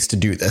better ways to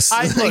do this.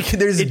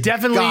 It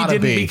definitely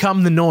didn't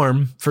become the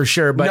norm for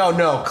sure. But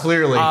no,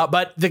 clearly.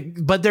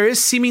 But there is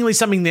seemingly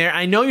something there.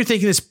 I know you're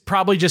thinking this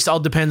probably just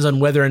all depends on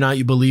whether or not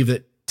you believe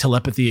that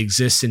telepathy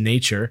exists in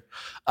nature.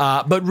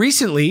 But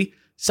recently,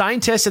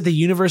 scientists at the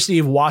University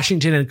of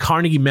Washington and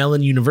Carnegie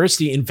Mellon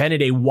University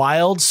invented a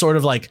wild sort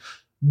of like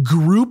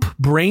group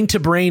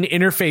brain-to-brain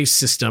interface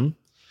system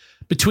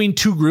between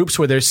two groups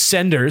where there's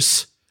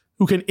senders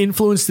who can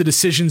influence the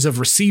decisions of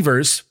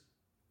receivers.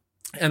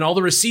 And all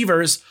the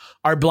receivers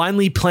are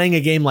blindly playing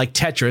a game like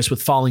Tetris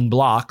with falling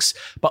blocks,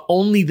 but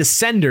only the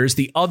senders,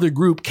 the other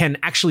group, can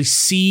actually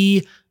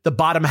see the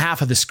bottom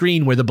half of the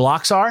screen where the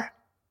blocks are.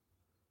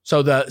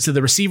 So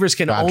the receivers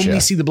can only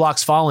see the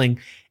blocks falling.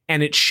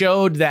 And it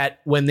showed that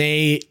when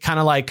they kind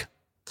of like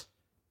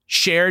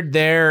shared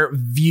their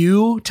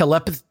view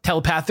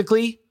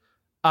telepathically,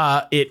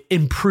 it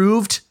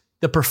improved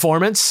the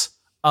performance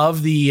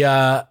of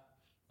the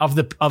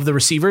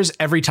receivers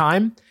every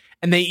time.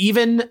 And they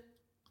even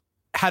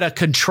had a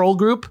control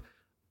group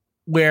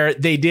where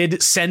they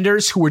did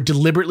senders who were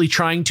deliberately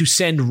trying to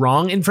send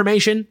wrong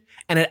information,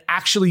 and it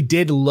actually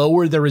did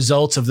lower the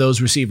results of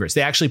those receivers.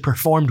 They actually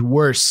performed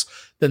worse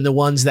than the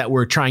ones that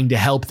were trying to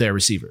help their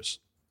receivers.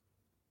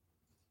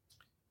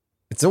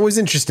 It's always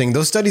interesting.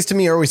 Those studies to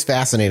me are always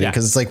fascinating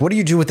because it's like, what do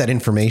you do with that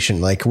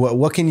information? Like,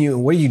 what do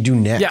you do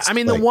next? Yeah, I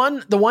mean,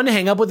 like, the one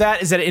hang up with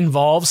that is that it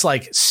involves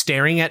like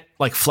staring at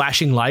like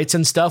flashing lights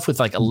and stuff with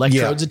like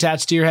electrodes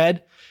attached to your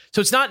head. So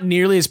it's not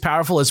nearly as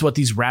powerful as what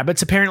these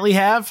rabbits apparently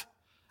have,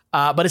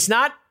 but it's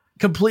not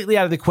completely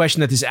out of the question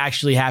that this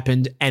actually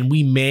happened, and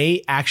we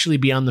may actually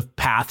be on the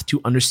path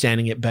to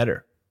understanding it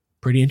better.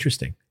 Pretty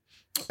interesting.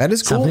 That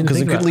is cool because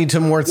it could lead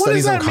to more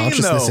studies on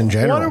consciousness in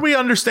general. What are we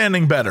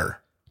understanding better?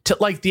 To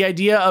like the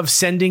idea of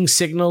sending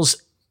signals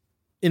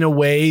in a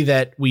way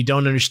that we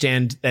don't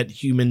understand that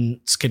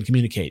humans can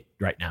communicate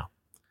right now.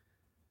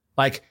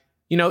 Like,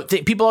 you know,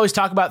 people always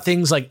talk about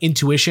things like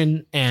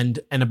intuition and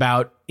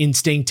about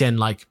instinct and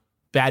like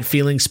bad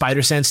feelings,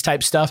 spider sense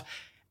type stuff.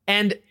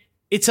 And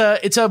it's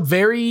a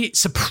very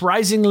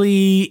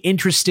surprisingly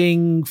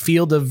interesting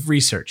field of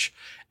research.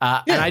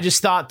 And I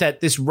just thought that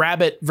this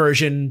rabbit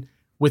version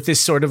with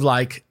this sort of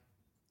like,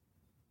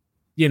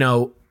 you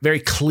know, very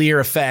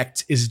clear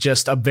effect is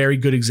just a very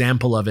good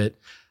example of it.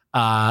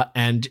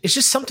 And it's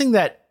just something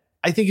that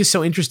I think is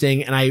so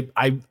interesting. And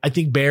I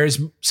think bears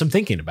some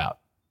thinking about.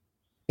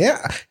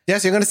 Yeah.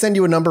 Yes. I'm going to send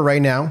you a number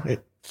right now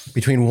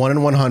between 1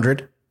 and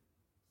 100.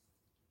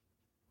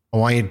 I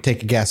want you to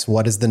take a guess.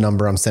 What is the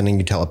number I'm sending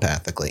you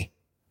telepathically?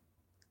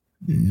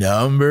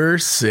 Number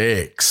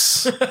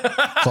 6.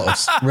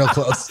 Close. Real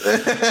close.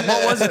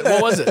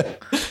 What was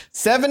it?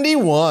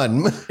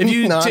 71. If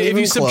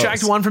you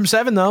subtract 1 from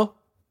 7 though.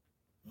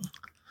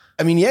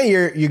 I mean, yeah,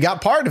 you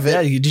got part of it.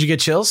 Yeah, did you get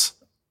chills?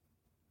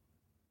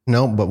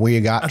 No, but we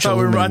got. I thought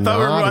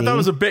it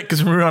was a bit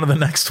because we were on to the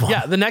next one.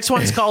 Yeah, the next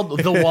one's called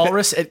The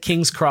Walrus at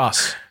King's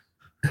Cross.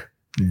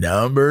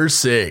 Number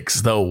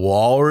 6, The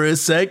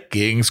Walrus at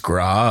King's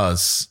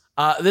Cross.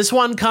 This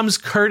one comes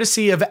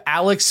courtesy of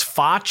Alex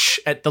Foch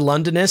at The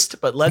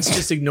Londonist, but let's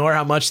just ignore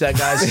how much that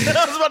guy's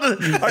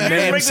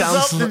name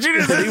sounds. Did you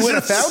win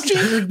a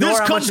Fauci? This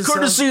comes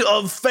courtesy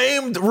of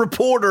famed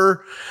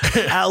reporter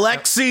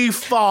Alexi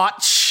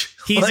Foch.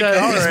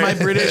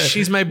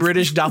 He's my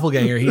British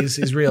doppelganger.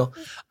 He's real.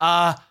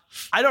 I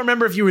don't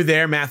remember if you were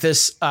there,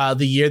 Mathis,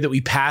 the year that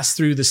we passed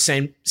through the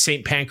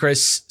St.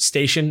 Pancras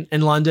station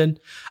in London.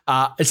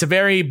 It's a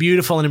very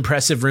beautiful and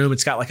impressive room.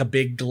 It's got like a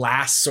big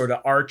glass sort of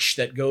arch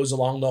that goes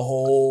along the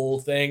whole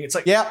thing. It's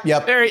like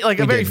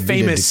very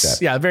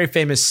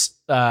famous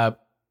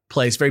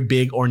place, very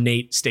big,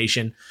 ornate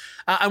station.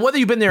 And whether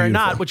you've been there or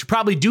not, what you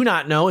probably do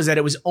not know is that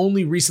it was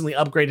only recently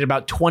upgraded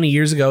about 20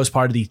 years ago as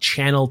part of the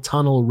Channel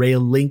Tunnel Rail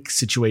Link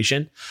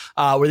situation,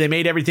 where they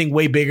made everything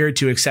way bigger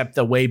to accept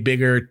the way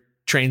bigger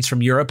trains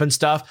from Europe and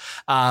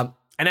stuff. And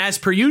as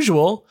per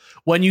usual,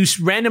 when you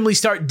randomly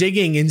start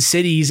digging in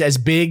cities as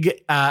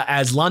big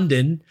as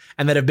London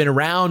and that have been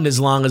around as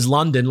long as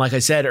London, like I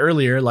said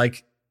earlier,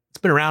 like it's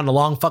been around a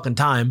long fucking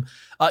time,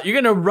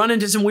 you're going to run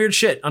into some weird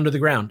shit under the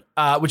ground,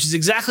 which is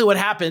exactly what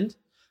happened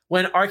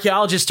when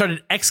archaeologists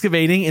started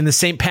excavating in the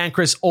St.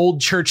 Pancras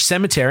Old Church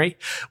Cemetery,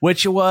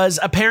 which was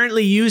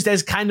apparently used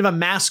as kind of a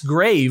mass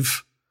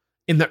grave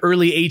in the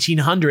early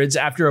 1800s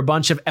after a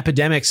bunch of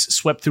epidemics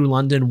swept through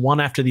London, one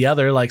after the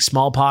other, like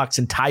smallpox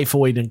and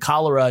typhoid and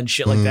cholera and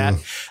shit like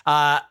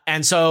that.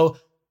 And so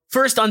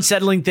first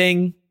unsettling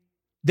thing,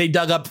 they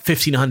dug up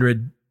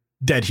 1,500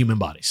 dead human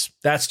bodies.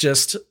 That's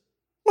just,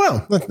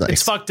 well, that's nice.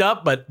 It's fucked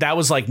up, but that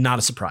was like not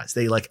a surprise.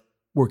 They like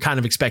were kind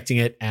of expecting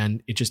it,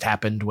 and it just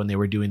happened when they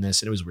were doing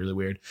this, and it was really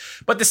weird.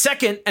 But the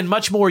second and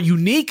much more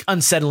unique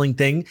unsettling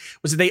thing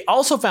was that they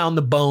also found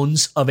the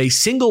bones of a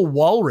single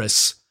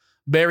walrus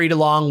buried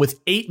along with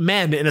 8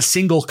 men in a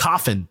single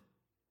coffin.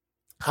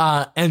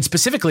 And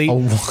specifically,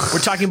 we're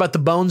talking about the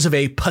bones of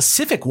a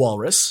Pacific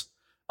walrus,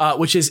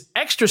 which is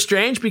extra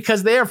strange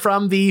because they are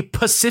from the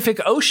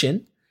Pacific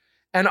Ocean.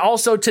 And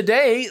also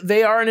today,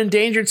 they are an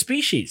endangered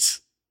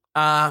species.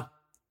 So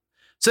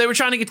they were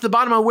trying to get to the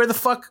bottom of where the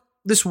fuck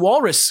this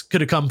walrus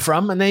could have come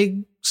from, and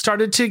they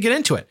started to get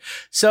into it.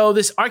 So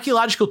this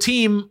archaeological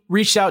team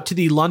reached out to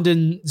the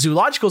London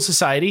Zoological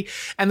Society,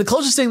 and the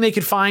closest thing they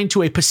could find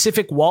to a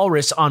Pacific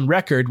walrus on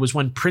record was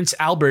when Prince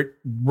Albert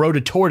rode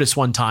a tortoise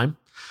one time,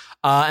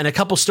 and a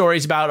couple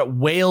stories about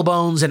whale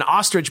bones and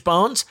ostrich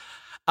bones.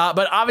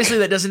 But obviously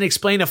that doesn't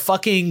explain a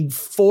fucking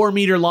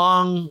 4-meter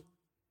long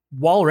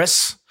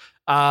walrus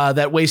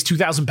that weighs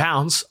 2,000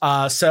 pounds.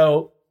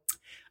 So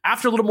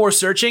after a little more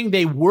searching,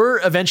 they were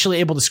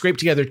eventually able to scrape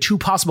together 2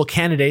 possible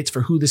candidates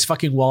for who this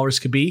fucking walrus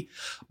could be,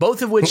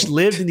 both of which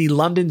lived in the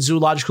London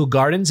Zoological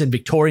Gardens in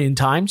Victorian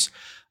times.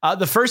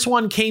 The first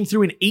one came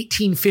through in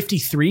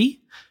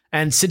 1853,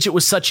 and since it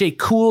was such a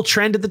cool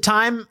trend at the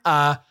time,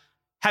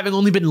 having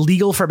only been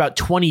legal for about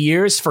 20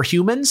 years for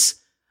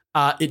humans,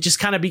 it just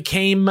kind of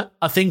became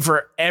a thing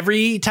for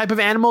every type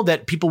of animal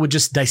that people would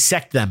just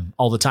dissect them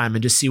all the time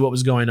and just see what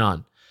was going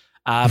on.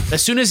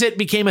 As soon as it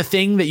became a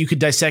thing that you could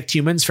dissect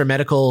humans for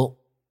medical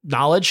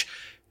knowledge,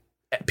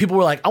 people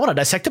were like, I want to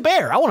dissect a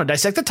bear. I want to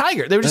dissect a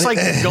tiger. They were just like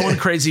going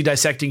crazy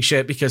dissecting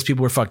shit because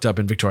people were fucked up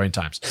in Victorian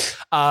times.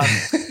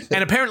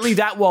 And apparently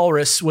that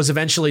walrus was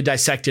eventually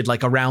dissected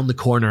like around the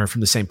corner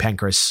from the St.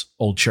 Pancras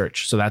Old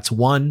Church. So that's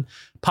one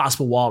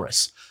possible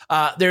walrus.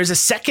 There's a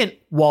second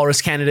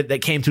walrus candidate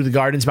that came through the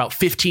gardens about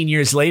 15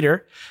 years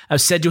later,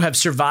 said to have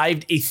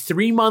survived a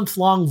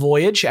 3-month-long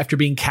voyage after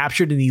being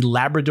captured in the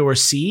Labrador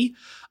Sea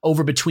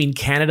over between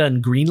Canada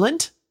and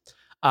Greenland.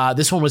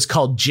 This one was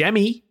called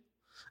Jemmy.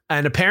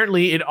 And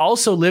apparently it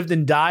also lived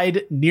and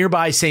died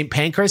nearby St.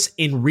 Pancras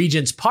in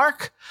Regent's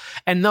Park.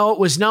 And though it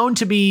was known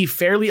to be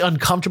fairly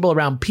uncomfortable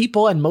around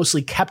people and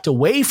mostly kept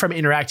away from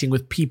interacting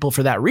with people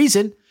for that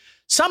reason,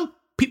 some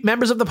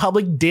members of the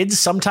public did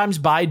sometimes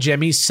buy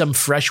Jemmy some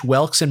fresh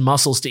whelks and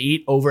mussels to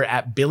eat over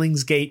at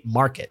Billingsgate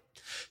Market.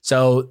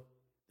 So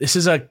this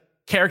is a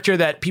character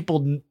that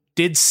people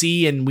did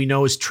see and we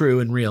know is true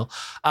and real.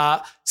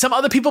 Some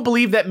other people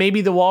believe that maybe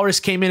the walrus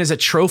came in as a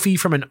trophy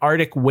from an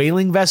Arctic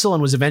whaling vessel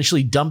and was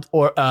eventually dumped,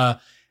 or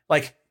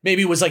like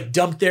maybe was like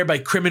dumped there by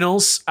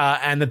criminals,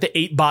 and that the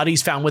 8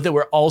 bodies found with it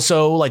were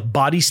also like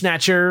body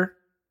snatcher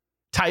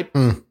type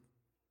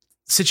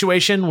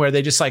situation where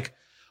they just like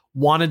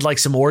wanted like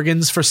some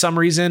organs for some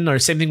reason, or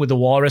same thing with the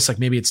walrus, like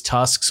maybe it's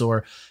tusks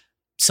or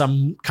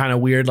some kind of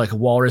weird like a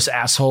walrus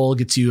asshole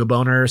gets you a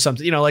boner or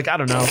something, you know, like I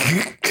don't know,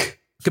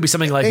 could be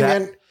something like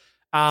that. Man.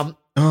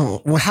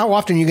 Well, how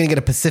often are you going to get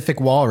a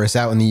Pacific walrus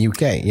out in the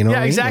UK? You know,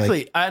 yeah, exactly.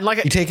 Like, and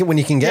like you take it when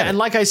you can get it. And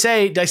like I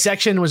say,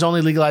 dissection was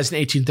only legalized in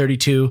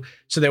 1832,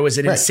 so there was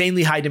an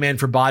insanely high demand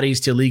for bodies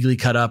to legally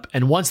cut up.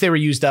 And once they were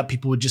used up,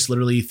 people would just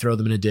literally throw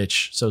them in a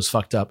ditch. So it's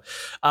fucked up.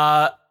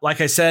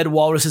 Like I said,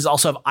 walruses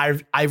also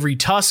have ivory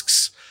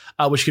tusks,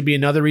 which could be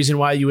another reason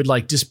why you would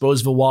like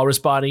dispose of a walrus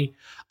body.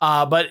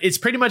 But it's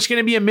pretty much going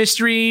to be a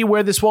mystery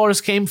where this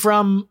walrus came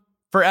from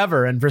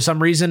forever. And for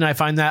some reason, I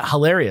find that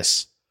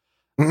hilarious.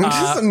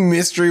 Just a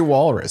mystery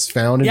walrus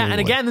found in England.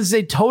 And again, this is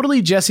a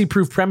totally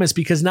Jesse-proof premise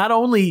because not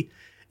only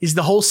is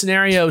the whole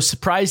scenario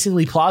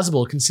surprisingly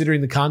plausible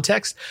considering the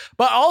context,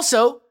 but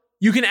also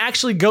you can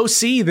actually go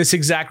see this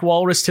exact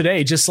walrus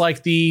today, just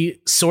like the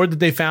sword that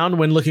they found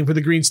when looking for the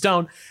green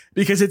stone,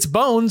 because its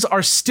bones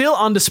are still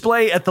on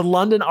display at the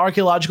London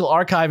Archaeological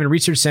Archive and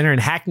Research Center in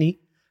Hackney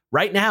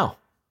right now.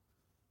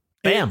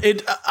 Bam.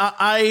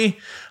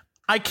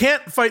 I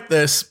can't fight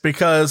this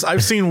because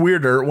I've seen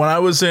weirder. When I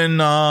was in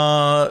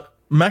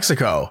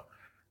Mexico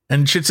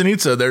and Chichen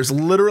Itza, there's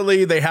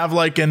literally, they have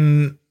like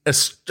an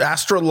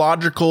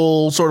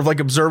astrological sort of like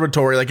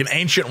observatory, like an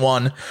ancient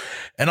one.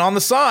 And on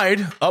the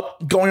side,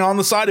 going on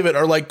the side of it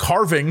are like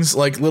carvings,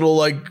 like little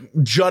like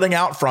jutting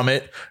out from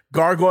it,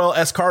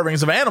 gargoyle-esque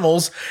carvings of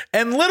animals.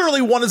 And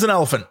literally one is an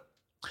elephant.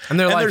 And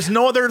there's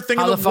no other thing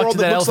in the world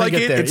that looks like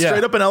it. It's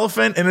straight up an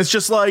elephant. And it's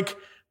just like,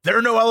 there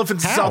are no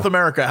elephants in South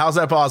America. How's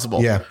that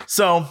possible? Yeah.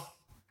 So,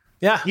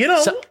 yeah, who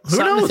knows?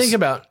 To think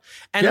about.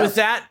 And with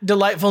that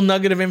delightful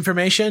nugget of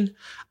information,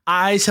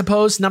 I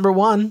suppose, number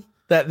one,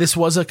 that this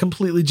was a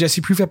completely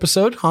Jesse Proof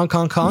episode. Honk,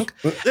 honk, honk.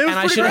 It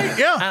was pretty great,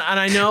 yeah. And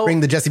I know... Ring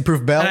the Jesse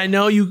Proof bell. And I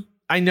know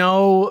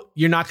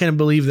you're not going to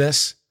believe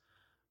this,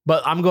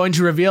 but I'm going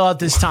to reveal at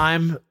this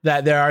time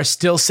that there are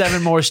still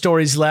 7 more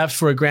stories left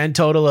for a grand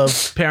total of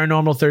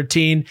Paranormal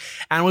 13.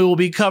 And we will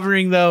be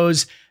covering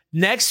those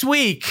next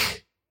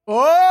week.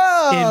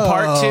 Whoa! In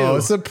part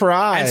 2.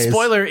 Surprise. And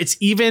spoiler, it's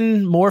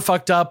even more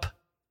fucked up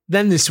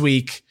than this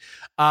week.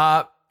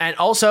 And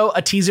also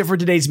a teaser for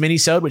today's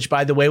mini-sode, which,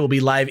 by the way, will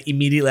be live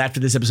immediately after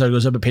this episode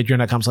goes up at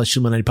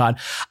patreon.com/Chilluminati-pod.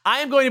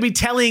 I am going to be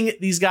telling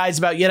these guys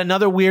about yet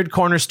another weird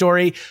corner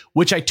story,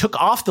 which I took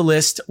off the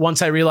list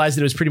once I realized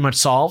that it was pretty much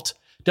solved.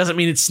 Doesn't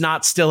mean it's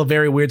not still a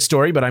very weird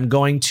story, but I'm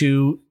going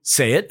to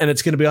say it, and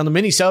it's going to be on the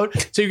mini-sode.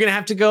 So you're going to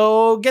have to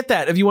go get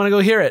that if you want to go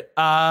hear it,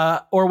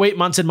 or wait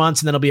months and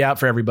months, and then it'll be out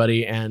for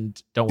everybody.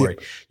 And don't worry,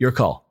 your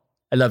call.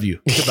 I love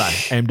you. Goodbye.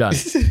 I am done.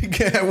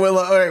 Well,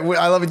 all right,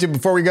 I love you too.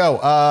 Before we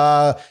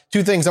go,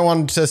 2 things I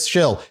wanted to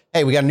shill.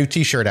 Hey, we got a new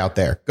t-shirt out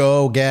there.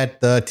 Go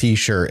get the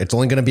t-shirt. It's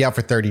only going to be out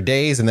for 30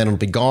 days and then it'll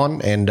be gone.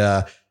 And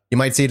you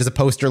might see it as a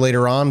poster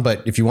later on.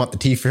 But if you want the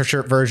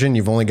t-shirt version,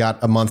 you've only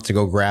got a month to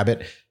go grab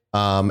it.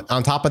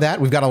 On top of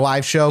that, we've got a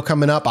live show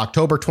coming up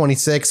October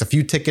 26th. A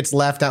few tickets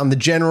left out in the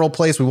general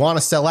place. We want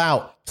to sell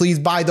out. Please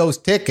buy those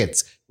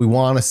tickets. We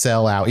want to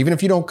sell out. Even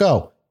if you don't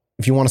go,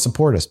 if you want to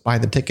support us, buy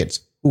the tickets.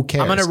 Who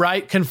cares? I'm going to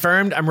write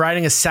confirmed. I'm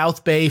writing a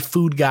South Bay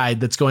food guide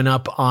that's going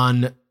up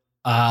on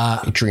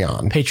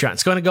Patreon.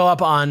 It's going to go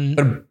up on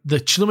the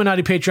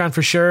Chilluminati Patreon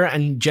for sure.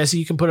 And Jesse,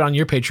 you can put it on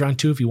your Patreon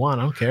too if you want.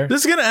 I don't care.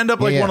 This is going to end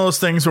up like one of those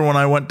things where when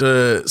I went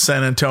to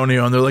San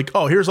Antonio and they're like,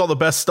 oh, here's all the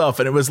best stuff.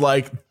 And it was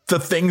like the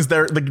things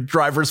the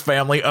driver's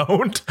family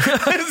owned.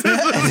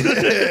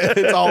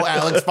 It's all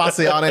Alex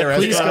Fasciane.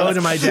 Please go to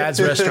my dad's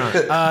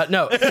restaurant.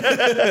 No.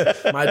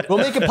 We'll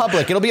make it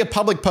public. It'll be a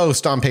public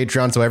post on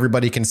Patreon so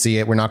everybody can see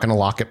it. We're not going to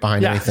lock it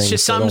behind anything. It's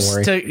just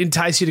something to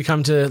entice you to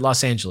come to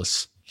Los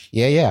Angeles.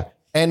 Yeah.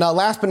 And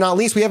last but not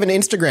least, we have an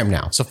Instagram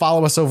now. So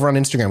follow us over on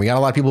Instagram. We got a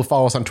lot of people who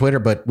follow us on Twitter,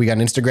 but we got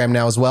an Instagram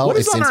now as well. What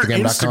is on our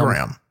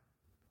Instagram?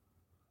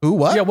 Who,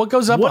 what? Yeah, what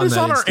goes up what on is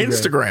that on our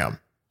Instagram?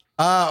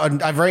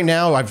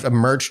 I've a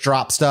merch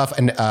drop stuff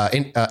and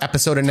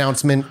episode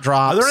announcement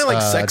drops. Are there any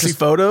like sexy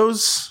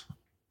photos?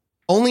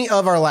 Only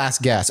of our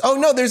last guest. Oh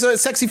no,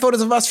 there's sexy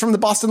photos of us from the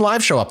Boston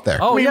Live show up there.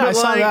 Oh yeah, I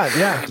saw that.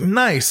 Yeah,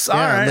 nice. All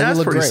right,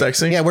 that's pretty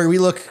sexy. Yeah, where we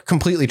look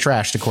completely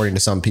trashed according to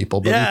some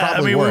people, but we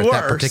probably were at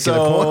that particular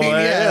point.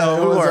 Yeah,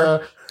 we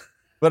were.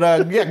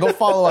 But go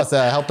follow us.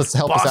 Help us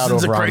out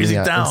Boston's over a crazy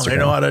on town. Instagram. They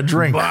know how to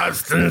drink.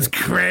 Boston's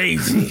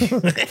crazy.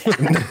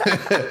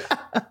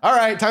 All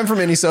right, time for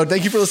Minisode.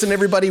 Thank you for listening,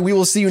 everybody. We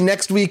will see you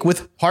next week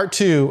with part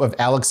 2 of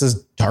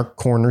Alex's Dark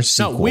Corners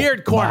sequel. No,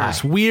 weird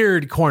corners.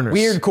 Weird corners.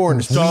 Weird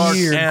corners. Dark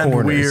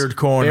and weird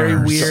corners.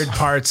 Very weird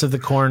parts of the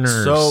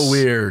corners. So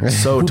weird.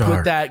 So Who dark.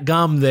 put that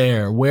gum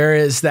there? Where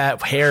is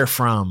that hair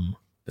from?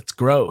 It's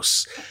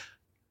gross.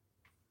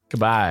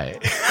 Goodbye.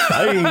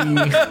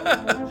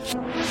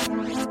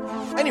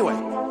 Anyway,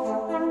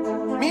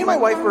 me and my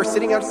wife were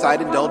sitting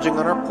outside indulging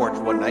on our porch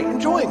one night,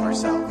 enjoying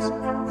ourselves.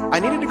 I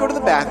needed to go to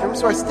the bathroom,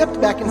 so I stepped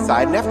back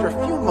inside, and after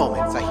a few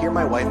moments, I hear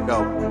my wife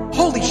go,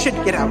 "Holy shit,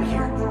 get out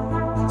here."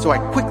 So I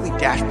quickly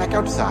dash back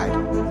outside,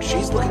 and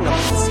she's looking up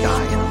at the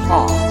sky in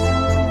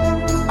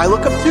awe. I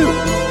look up too,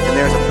 and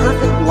there's a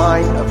perfect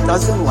line of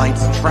dozen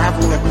lights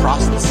traveling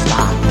across the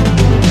sky.